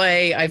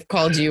joy. I've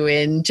called you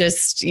in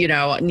just,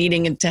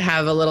 needing to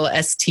have a little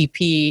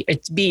STP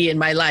in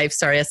my life.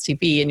 Sorry,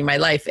 STP in my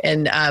life.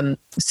 And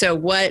so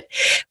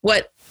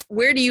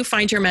where do you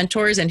find your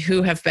mentors, and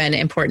who have been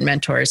important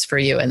mentors for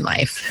you in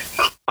life?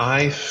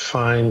 I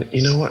find,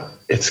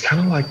 it's kind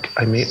of like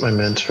I meet my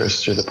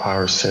mentors through the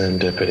power of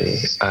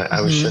serendipity. I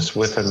was just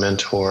with a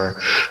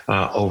mentor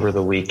over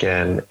the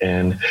weekend,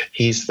 and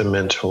he's the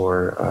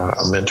mentor,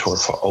 a mentor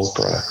for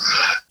Oprah.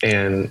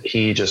 And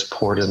he just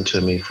poured into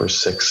me for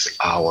 6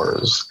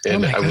 hours.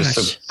 And I was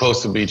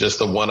supposed to be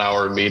just a 1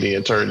 hour meeting.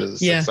 It turned into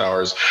 6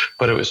 hours,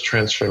 but it was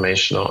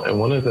transformational. And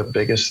one of the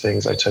biggest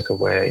things I took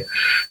away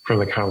from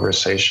the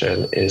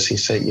conversation is he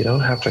said, you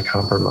don't have to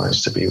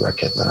compromise to be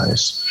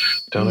recognized.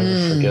 Don't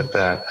ever forget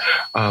that.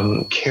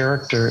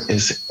 Character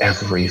is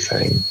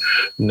everything.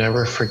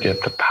 Never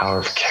forget the power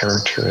of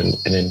character and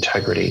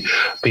integrity,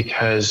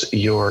 because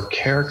your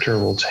character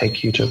will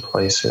take you to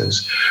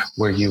places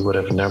where you would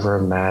have never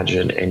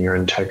imagined, and your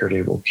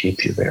integrity will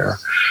keep you there.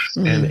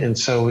 And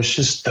so it's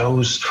just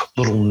those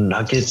little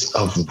nuggets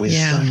of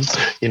wisdom,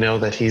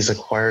 that he's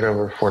acquired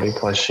over 40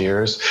 plus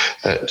years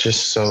that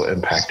just so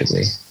impacted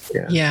me.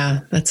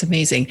 Yeah, that's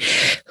amazing.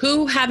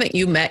 Who haven't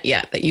you met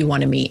yet that you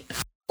want to meet?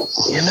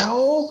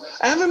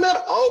 I haven't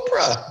met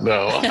Oprah.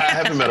 No, I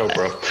haven't met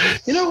Oprah.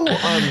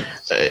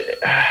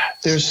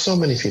 There's so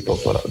many people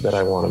that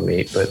I want to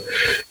meet, but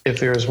if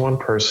there's one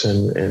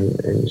person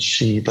and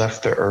she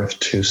left the earth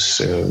too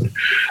soon,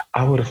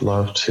 I would have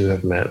loved to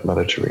have met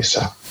Mother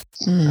Teresa.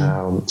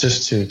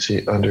 Just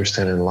to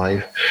understand in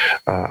life,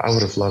 I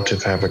would have loved to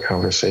have a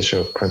conversation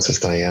with Princess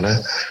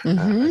Diana.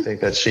 I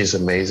think that she's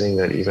amazing,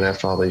 that even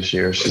after all these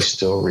years, she's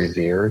still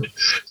revered,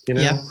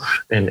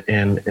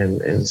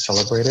 and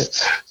celebrated.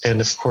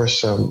 And of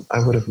course,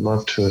 I would have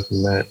loved to have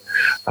met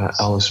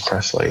Elvis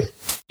Presley,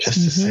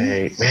 just to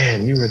say,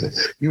 man, you were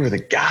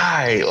the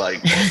guy.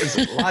 Like, what was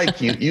it like?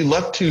 You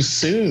left too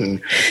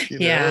soon,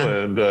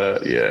 know? And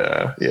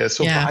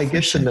So I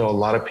get to know a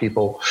lot of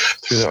people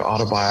through their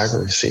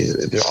autobiographies,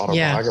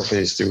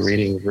 through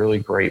reading really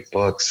great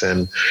books.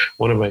 And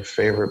one of my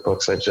favorite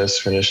books I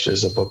just finished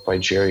is a book by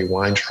Jerry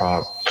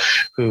Weintraub,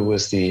 who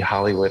was the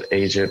Hollywood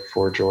agent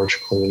for George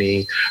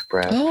Clooney,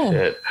 Brad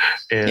Pitt.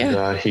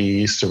 And he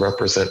used to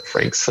represent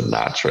Frank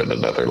Sinatra in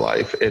another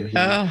life. And he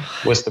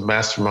was the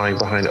mastermind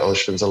behind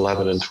Ocean's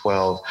 11 and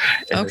 12.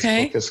 And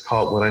his book is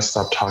called When I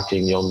Stop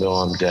Talking, You'll Know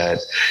I'm Dead.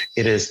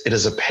 It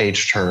is a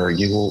page turner.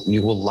 You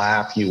will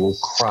laugh, you will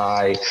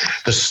cry.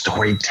 The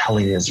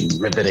storytelling is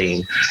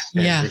riveting.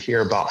 And to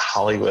hear about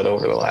Hollywood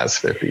over the last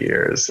 50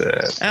 years.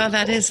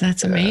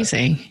 That's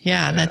amazing.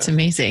 That's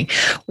amazing.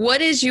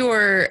 What is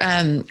your,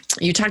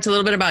 you talked a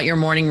little bit about your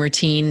morning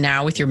routine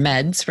now with your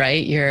meds,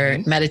 right? Your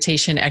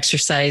meditation,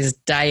 exercise,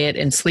 diet,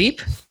 and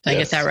sleep. Did I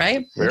get that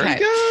right? Very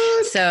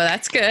good. So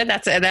that's good.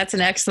 That's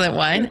an excellent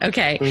one.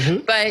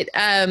 Okay. But,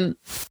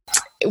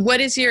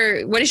 what is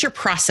your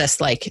process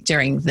like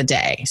during the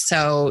day?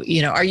 So,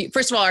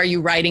 first of all, are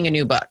you writing a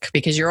new book?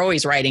 Because you're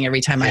always writing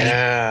every time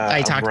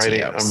I talk to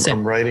you.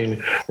 I'm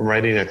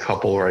writing a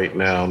couple right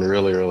now. I'm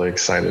really, really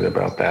excited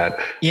about that.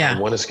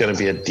 One is going to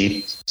be a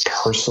deep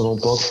personal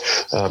book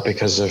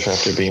because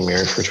after being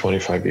married for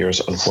 25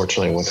 years,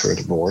 unfortunately I went through a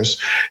divorce,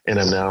 and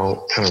I'm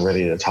now kind of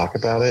ready to talk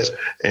about it.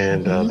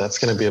 And that's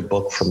going to be a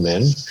book for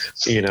men.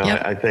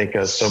 I think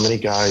so many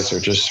guys are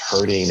just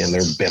hurting and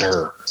they're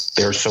bitter.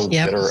 They're so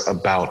bitter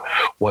about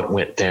what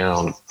went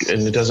down,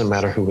 and it doesn't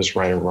matter who was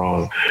right or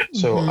wrong.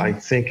 So I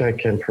think I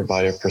can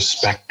provide a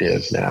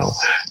perspective now.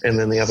 And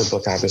then the other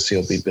book obviously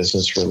will be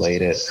business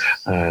related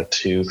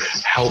to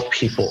help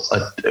people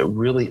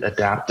really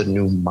adapt a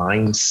new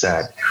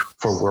mindset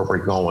for where we're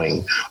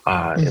going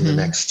in the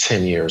next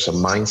 10 years, a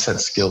mindset,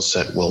 skill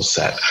set, will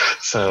set.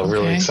 So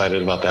really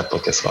excited about that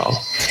book as well.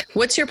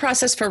 What's your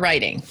process for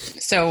writing?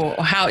 So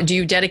how do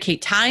you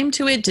dedicate time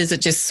to it? Does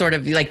it just sort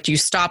of like, do you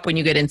stop when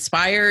you get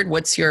inspired?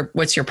 What's your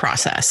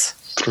process?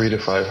 300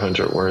 to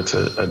 500 words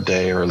a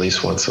day, or at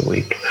least once a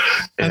week.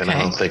 And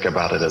I don't think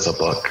about it as a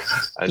book.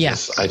 I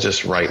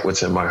just write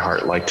what's in my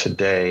heart. Like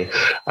today,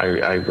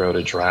 I wrote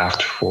a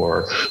draft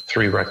for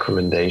 3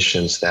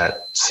 recommendations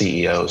that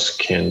CEOs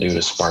can do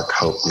to spark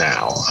hope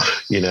now,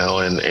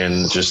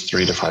 and just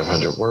 300 to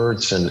 500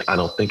 words. And I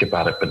don't think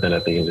about it. But then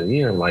at the end of the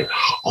year, I'm like,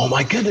 oh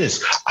my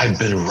goodness, I've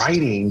been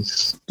writing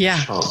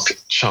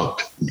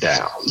chunked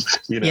down,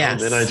 and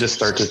then I just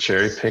start to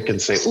cherry pick and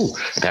say, ooh,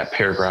 that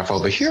paragraph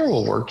over here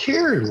will work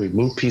here. And we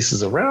move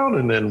pieces around,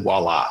 and then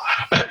voila.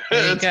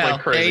 It's my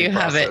crazy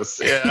process.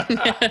 There you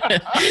have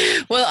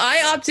it. Well,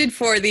 I opted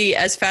for the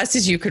as fast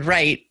as you could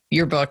write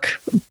your book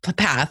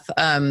path.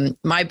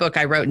 My book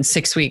I wrote in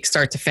 6 weeks,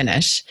 start to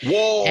finish.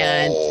 Whoa!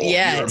 And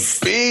you're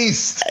a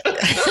beast.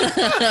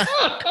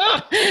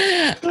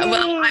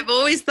 Well, I've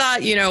always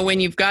thought,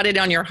 when you've got it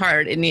on your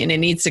heart and it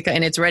needs to,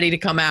 and it's ready to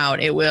come out,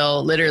 it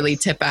will literally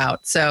tip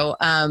out. So,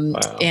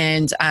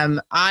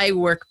 I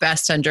work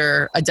best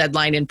under a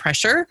deadline and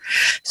pressure.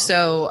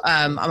 So,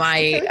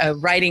 my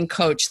writing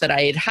coach that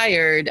I had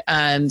hired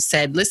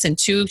said, listen,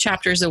 2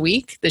 chapters a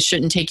week. This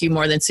shouldn't take you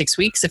more than 6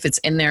 weeks. If it's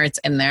in there, it's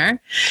in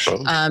there.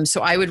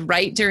 So I would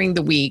write during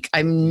the week.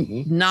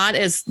 I'm not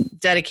as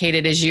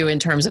dedicated as you in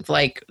terms of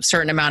like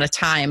certain amount of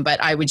time,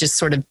 but I would just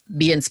sort of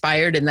be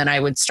inspired, and then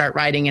I would start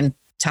writing and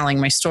telling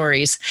my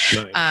stories.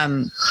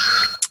 Nice.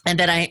 And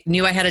then I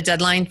knew I had a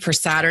deadline for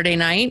Saturday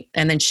night,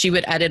 and then she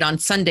would edit on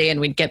Sunday, and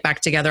we'd get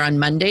back together on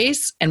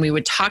Mondays, and we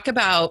would talk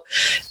about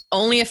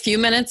only a few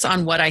minutes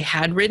on what I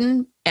had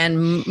written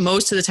and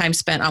most of the time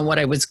spent on what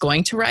I was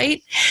going to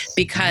write,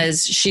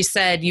 because she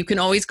said, you can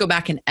always go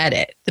back and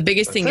edit. The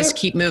biggest thing is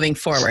keep moving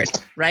forward,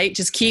 right?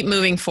 Just keep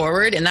moving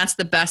forward. And that's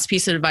the best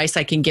piece of advice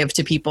I can give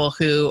to people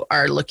who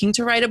are looking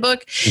to write a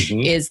book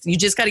is you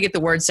just got to get the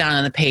words down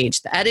on the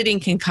page. The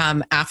editing can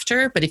come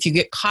after, but if you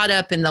get caught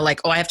up in the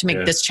like, oh, I have to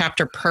make this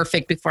chapter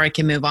perfect before I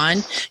can move on,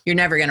 you're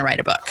never going to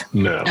write a book.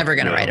 Never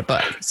going to write a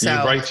book. So you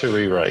write to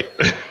rewrite.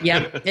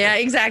 Yeah,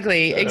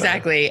 exactly.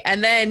 Exactly.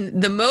 And then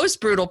the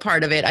most brutal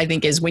part of it, I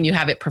think, is when you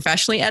have it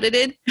professionally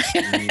edited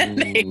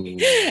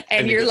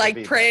and you're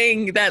like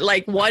praying that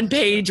like one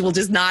page will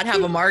just not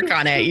have a mark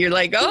on it. You're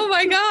like, oh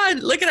my God,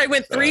 look at, I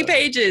went 3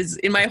 pages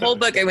in my whole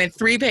book. I went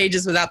 3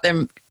 pages without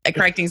them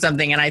correcting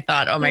something. And I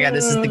thought, oh my God,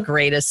 this is the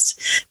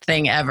greatest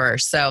thing ever.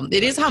 So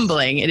it is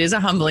humbling. It is a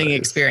humbling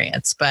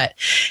experience, but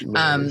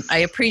I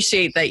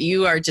appreciate that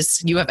you are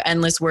just, you have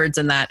endless words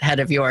in that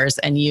head of yours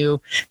and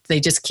they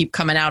just keep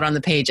coming out on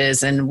the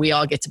pages and we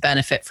all get to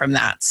benefit from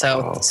that.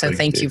 So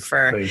thank you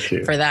for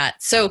that.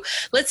 So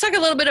let's talk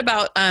a little bit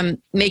about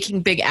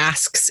making big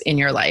asks in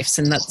your life.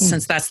 And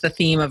since that's the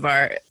theme of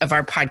our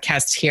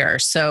podcast here.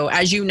 So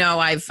as you know,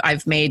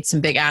 I've made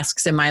some big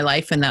asks in my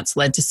life and that's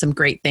led to some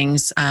great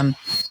things,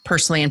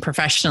 personally and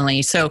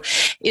professionally. So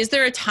is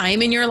there a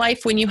time in your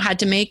life when you had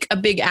to make a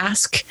big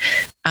ask,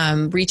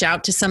 reach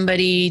out to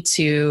somebody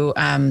to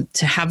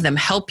have them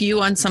help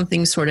you on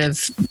something sort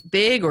of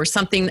big or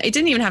something? It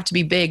didn't even have to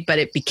be big, but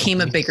it became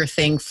a bigger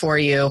thing for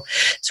you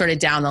sort of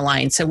down the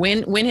line. So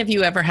when have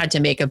you ever had to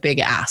make a big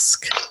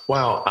ask?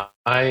 Wow.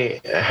 I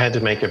had to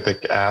make a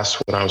big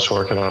ask when I was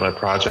working on a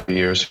project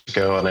years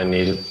ago, and I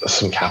needed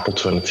some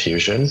capital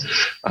infusion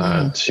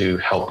to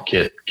help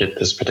get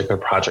this particular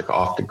project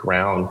off the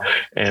ground.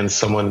 And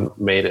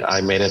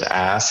I made an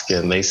ask,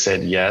 and they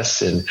said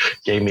yes, and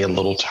gave me a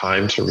little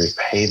time to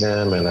repay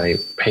them, and I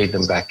paid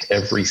them back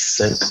every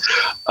cent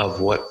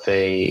of what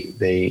they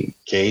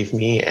gave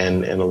me,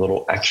 and a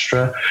little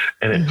extra.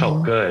 And it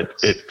felt good.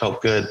 It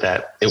felt good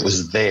that it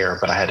was there,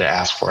 but I had to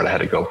ask for it. I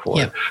had to go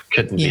for it.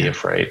 Couldn't be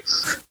afraid.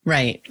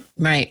 Right.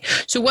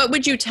 So what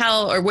would you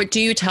tell, or what do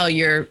you tell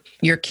your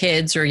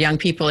kids or young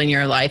people in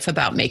your life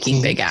about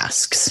making big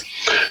asks?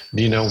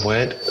 You know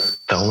what?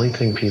 The only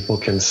thing people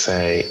can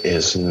say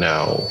is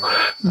no.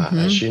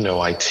 As you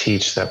know, I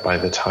teach that by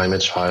the time a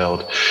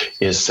child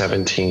is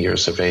 17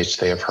 years of age,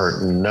 they have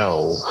heard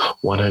no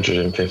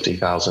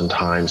 150,000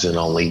 times and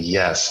only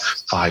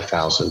yes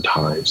 5,000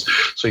 times.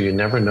 So you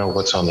never know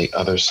what's on the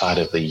other side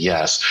of the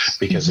yes,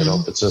 because it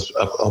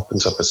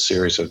opens up a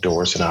series of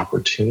doors and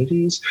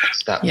opportunities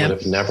that would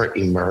have never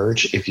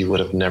emerged if you would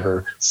have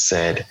never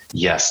said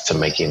yes to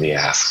making the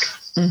ask.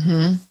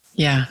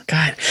 Yeah.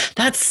 God,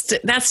 that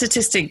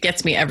statistic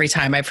gets me every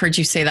time. I've heard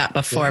you say that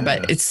before,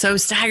 but it's so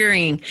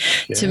staggering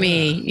to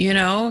me. You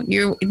know,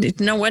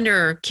 no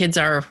wonder kids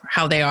are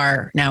how they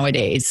are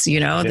nowadays, you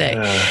know,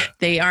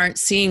 they aren't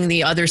seeing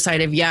the other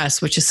side of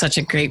yes, which is such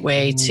a great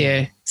way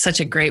to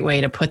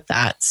put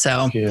that.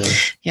 So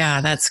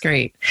yeah, that's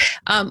great.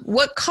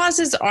 What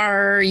causes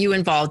are you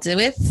involved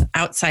with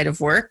outside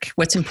of work?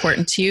 What's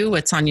important to you?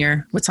 What's on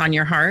your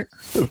heart?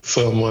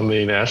 So I'm on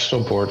the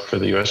national board for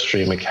the U.S.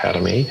 Dream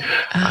Academy.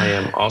 I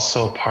am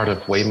also a part of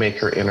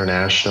Waymaker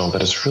International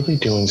that is really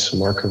doing some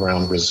work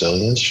around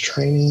resilience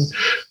training,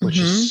 which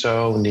is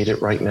so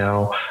needed right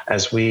now.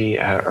 As we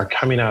are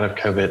coming out of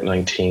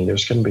COVID-19,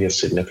 there's going to be a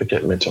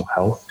significant mental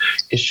health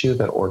issue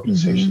that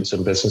organizations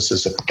and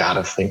businesses have got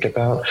to think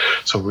about.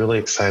 So really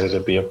excited to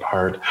be a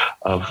part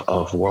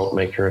of World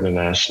Maker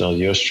International,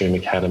 U.S. Dream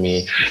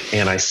Academy.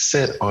 And I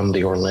sit on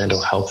the Orlando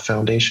Health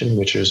Foundation,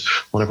 which is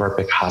one of our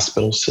big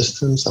hospital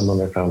systems. I'm on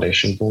their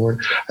foundation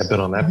board. I've been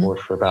on that board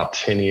for about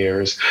 10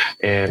 years.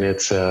 And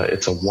it's a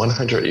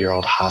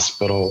 100-year-old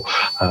hospital,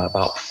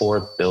 about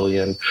 $4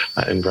 billion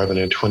in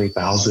revenue,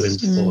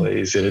 20,000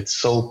 employees. And it's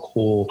so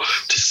cool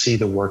to see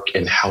the work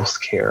in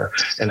healthcare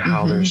and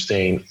how they're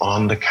staying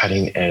on the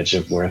cutting edge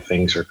of where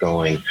things are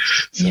going.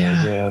 So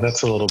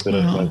that's a little bit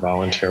of my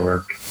volunteer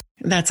work.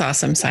 That's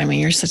awesome, Simon.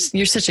 You're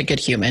such a good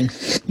human.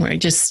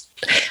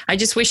 I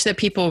just wish that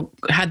people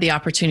had the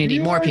opportunity.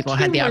 More people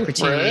had the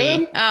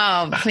opportunity.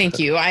 Oh, thank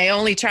you. I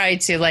only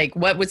tried to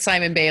what would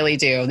Simon Bailey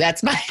do?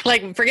 That's my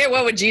forget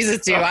what would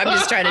Jesus do. I'm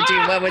just trying to do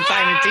what would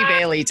Simon T.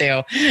 Bailey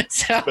do.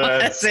 So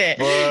that's it.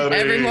 Funny.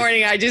 Every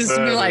morning I just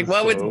be like,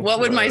 what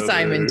would my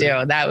Simon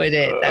do? That would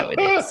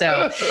it.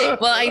 So,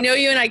 well, I know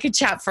you and I could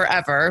chat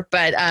forever,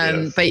 but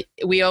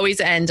we always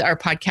end our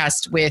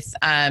podcast with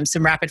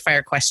some rapid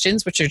fire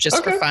questions, which are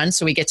just for fun,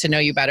 so we get to know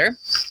you better.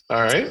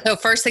 All right. So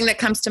first thing that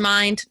comes to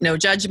mind, no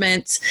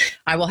judgment.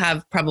 I will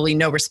have probably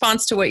no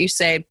response to what you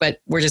say,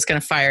 but we're just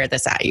going to fire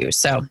this at you.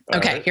 So,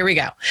 Here we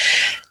go.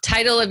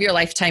 Title of your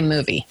lifetime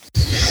movie.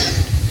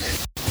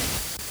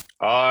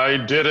 I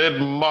did it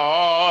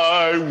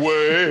my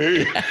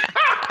way.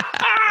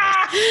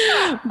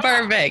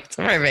 Perfect.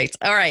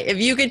 All right. If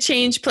you could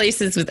change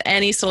places with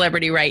any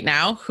celebrity right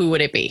now, who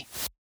would it be?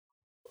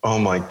 Oh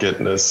my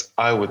goodness.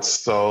 I would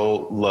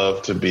so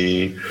love to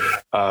be,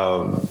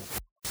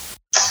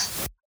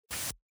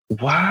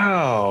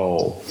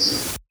 Wow.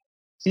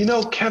 You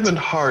know, Kevin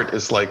Hart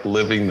is like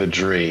living the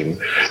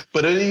dream,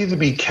 but it'd either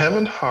be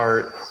Kevin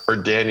Hart or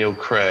Daniel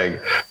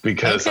Craig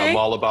because I'm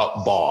all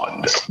about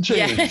Bond,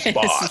 James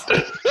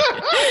Bond.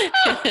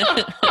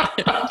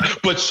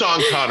 But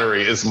Sean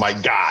Connery is my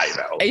guy,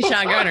 though. Hey,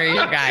 Sean Connery,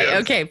 your guy.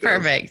 Yes, okay,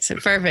 perfect.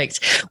 Yes.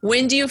 Perfect.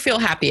 When do you feel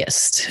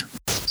happiest?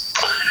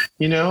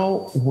 You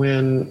know,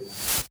 when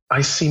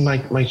I see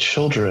my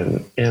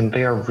children and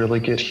they are really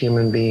good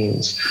human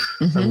beings.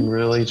 Mm-hmm. I'm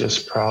really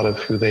just proud of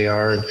who they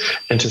are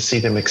and to see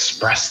them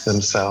express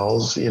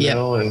themselves, you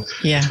know, and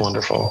it's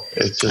wonderful.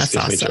 It just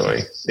gives me joy.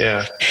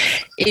 Yeah.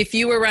 If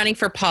you were running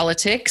for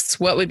politics,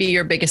 what would be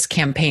your biggest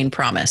campaign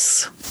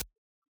promise?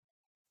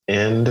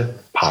 End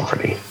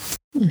poverty.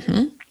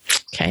 Mm-hmm.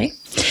 Okay.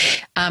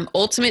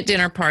 Ultimate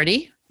dinner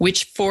party.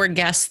 Which 4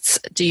 guests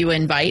do you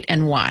invite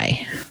and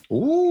why?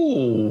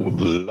 Ooh,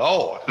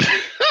 Lord.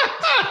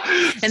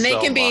 And they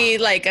can be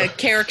like a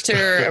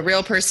character, a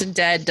real person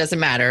dead, doesn't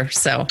matter.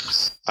 So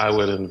I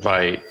would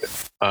invite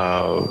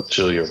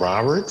Julia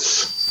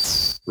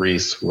Roberts,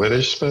 Reese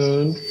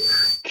Witherspoon,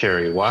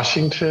 Kerry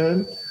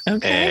Washington,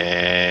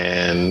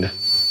 and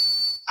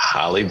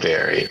Halle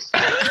Berry.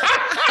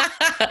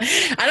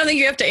 I don't think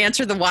you have to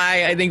answer the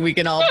why. I think we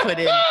can all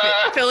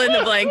fill in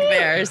the blank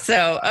there.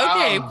 So,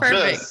 okay,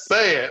 perfect. Just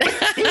say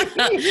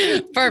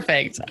it.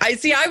 Perfect. I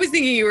was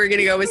thinking you were going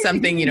to go with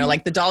something, you know,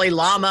 like the Dalai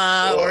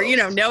Lama or, you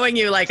know, knowing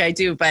you like I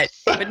do, but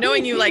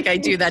knowing you like I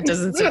do, that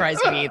doesn't surprise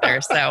me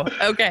either. So,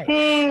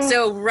 okay.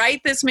 So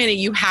right this minute,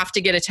 you have to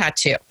get a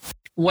tattoo.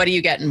 What do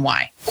you get and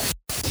why?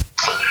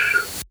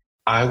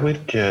 I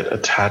would get a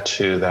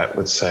tattoo that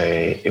would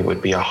say it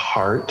would be a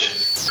heart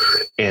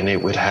and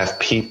it would have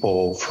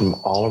people from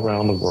all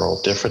around the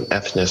world, different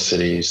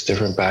ethnicities,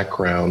 different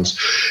backgrounds.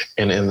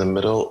 And in the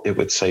middle, it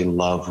would say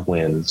love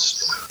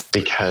wins,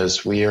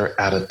 because we are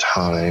at a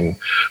time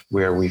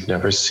where we've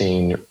never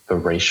seen the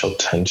racial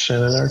tension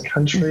in our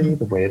country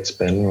the way it's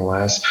been in the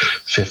last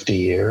 50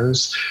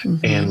 years.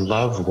 And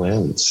love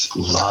wins.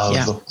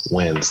 Love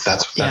wins.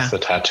 That's the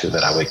tattoo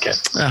that I would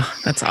get. Oh,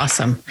 that's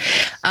awesome.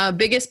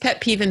 Biggest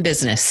pet peeve in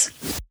business?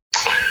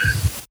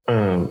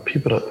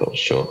 People that don't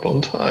show up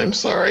on time.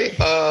 Sorry.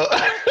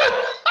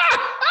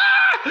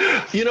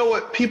 You know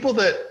what? People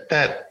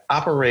that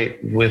operate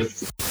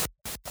with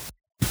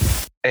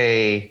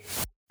a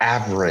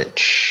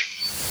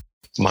average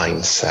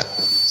mindset.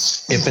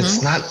 If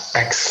it's not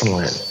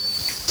excellent,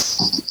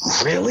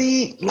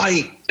 really,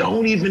 like,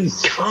 don't even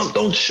come,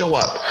 don't show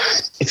up.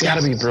 It's got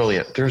to be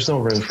brilliant. There's no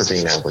room for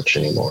being average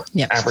anymore.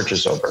 Average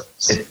is over.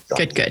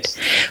 Good.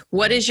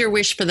 What is your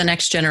wish for the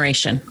next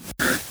generation?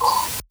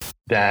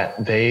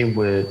 That they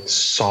would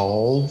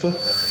solve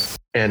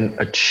and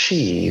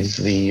achieve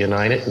the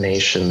United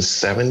Nations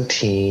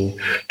 17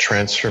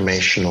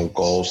 transformational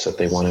goals that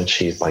they want to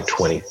achieve by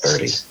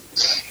 2030.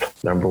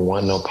 Number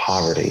 1, no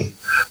poverty.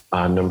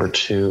 Number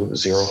 2,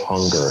 zero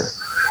hunger.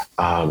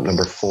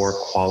 Number 4,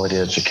 quality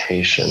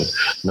education.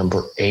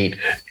 Number 8,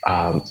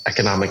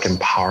 economic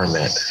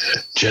empowerment,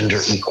 gender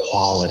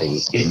equality.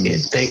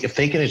 If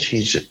they can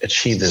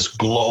achieve this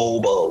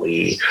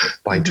globally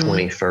by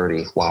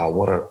 2030, wow,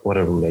 what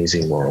an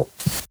amazing world.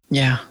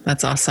 Yeah,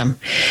 that's awesome.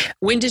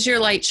 When does your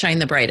light shine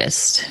the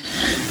brightest?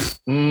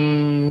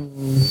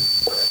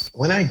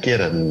 When I get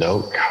a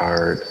note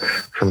card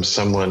from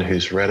someone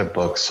who's read a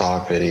book,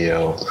 saw a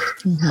video,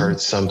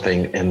 heard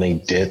something, and they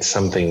did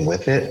something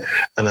with it.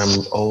 And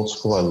I'm old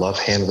school. I love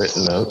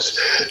handwritten notes.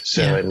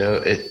 So I know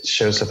it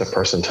shows that the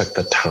person took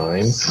the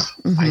time.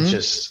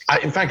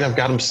 In fact, I've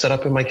got them set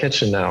up in my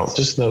kitchen now,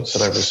 just notes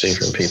that I've received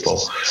from people.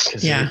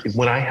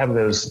 When I have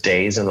those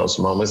days and those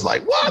moments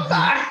like, what the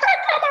heck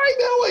am I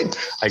doing?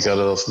 I go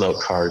to those note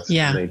cards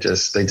and they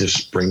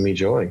just bring me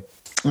joy.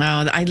 Oh,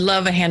 I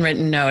love a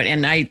handwritten note,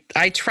 and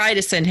I try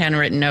to send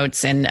handwritten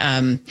notes, and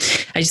I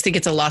just think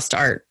it's a lost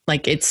art.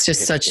 Like, it's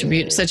just such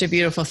a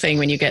beautiful thing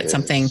when you get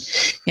something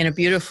in a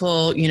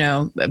beautiful, you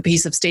know, a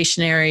piece of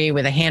stationery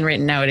with a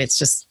handwritten note. It's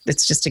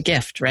just a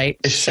gift, right?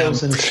 It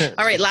shows intent.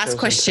 All right, last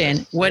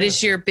question. What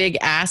is your big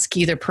ask,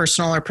 either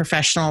personal or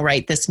professional,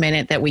 right this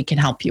minute, that we can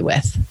help you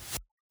with?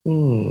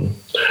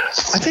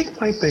 I think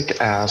my big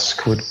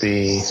ask would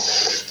be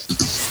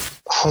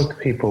hug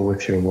people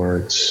with your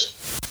words.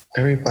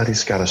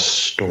 Everybody's got a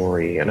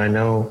story. And I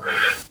know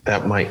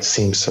that might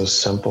seem so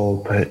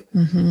simple, but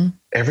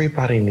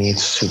everybody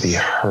needs to be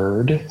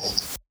heard.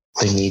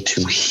 They need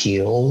to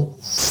heal,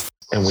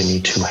 and we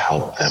need to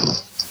help them.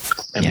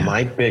 And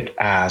my big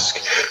ask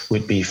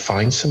would be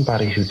find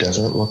somebody who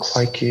doesn't look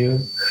like you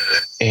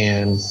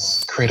and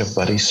create a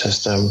buddy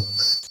system.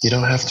 You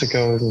don't have to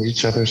go to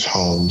each other's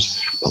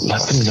homes, but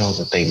let them know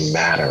that they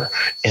matter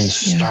and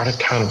start a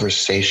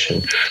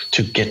conversation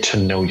to get to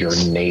know your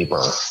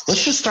neighbor.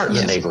 Let's just start in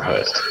the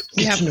neighborhood.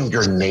 Get to know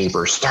your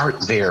neighbor.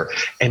 Start there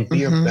and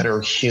be a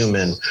better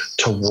human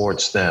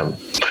towards them.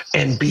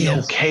 And be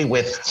okay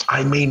with,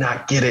 I may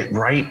not get it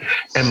right,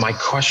 and my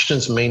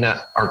questions may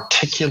not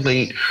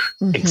articulate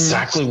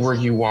exactly where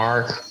you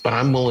are, but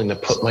I'm willing to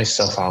put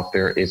myself out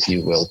there, if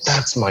you will.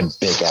 That's my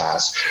big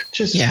ask. ask.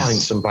 Just find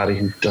somebody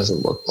who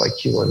doesn't look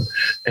like you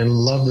and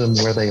love them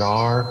where they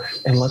are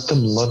and let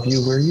them love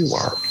you where you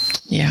are.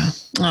 Yeah.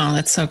 Oh,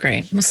 that's so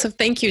great. Well, so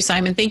thank you,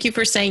 Simon. Thank you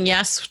for saying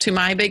yes to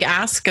my big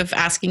ask of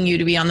asking you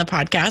to be on the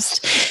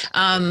podcast.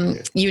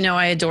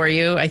 I adore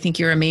you. I think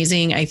you're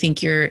amazing. I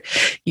think your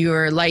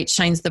light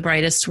shines the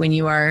brightest when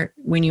you are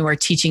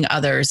teaching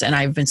others. And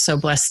I've been so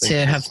blessed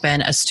to have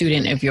been a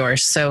student of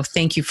yours. So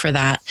thank you for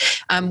that.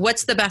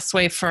 What's the best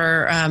way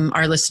for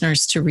our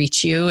listeners to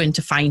reach you and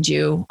to find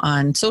you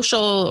on social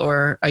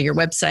or your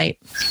website?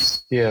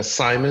 Yeah,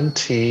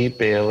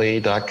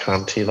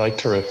 SimonTBailey.com. T like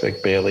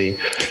terrific, Bailey,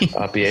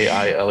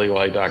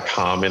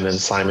 BAILEY.com, and then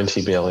Simon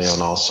T. Bailey on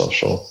all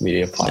social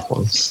media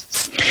platforms.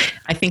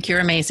 I think you're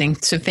amazing.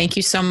 So thank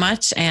you so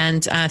much.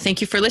 And thank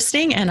you for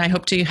listening. And I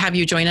hope to have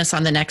you join us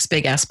on the next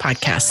Big Ask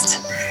podcast.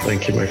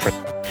 Thank you, my friend.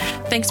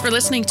 Thanks for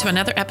listening to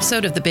another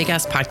episode of the Big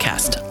Ask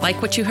Podcast.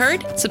 Like what you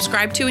heard?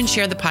 Subscribe to and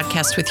share the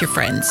podcast with your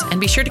friends.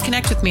 And be sure to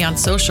connect with me on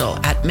social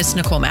at Miss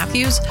Nicole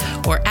Matthews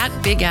or at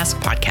Big Ask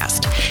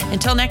Podcast.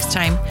 Until next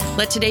time,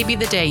 let today be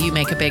the day you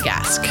make a big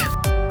ask.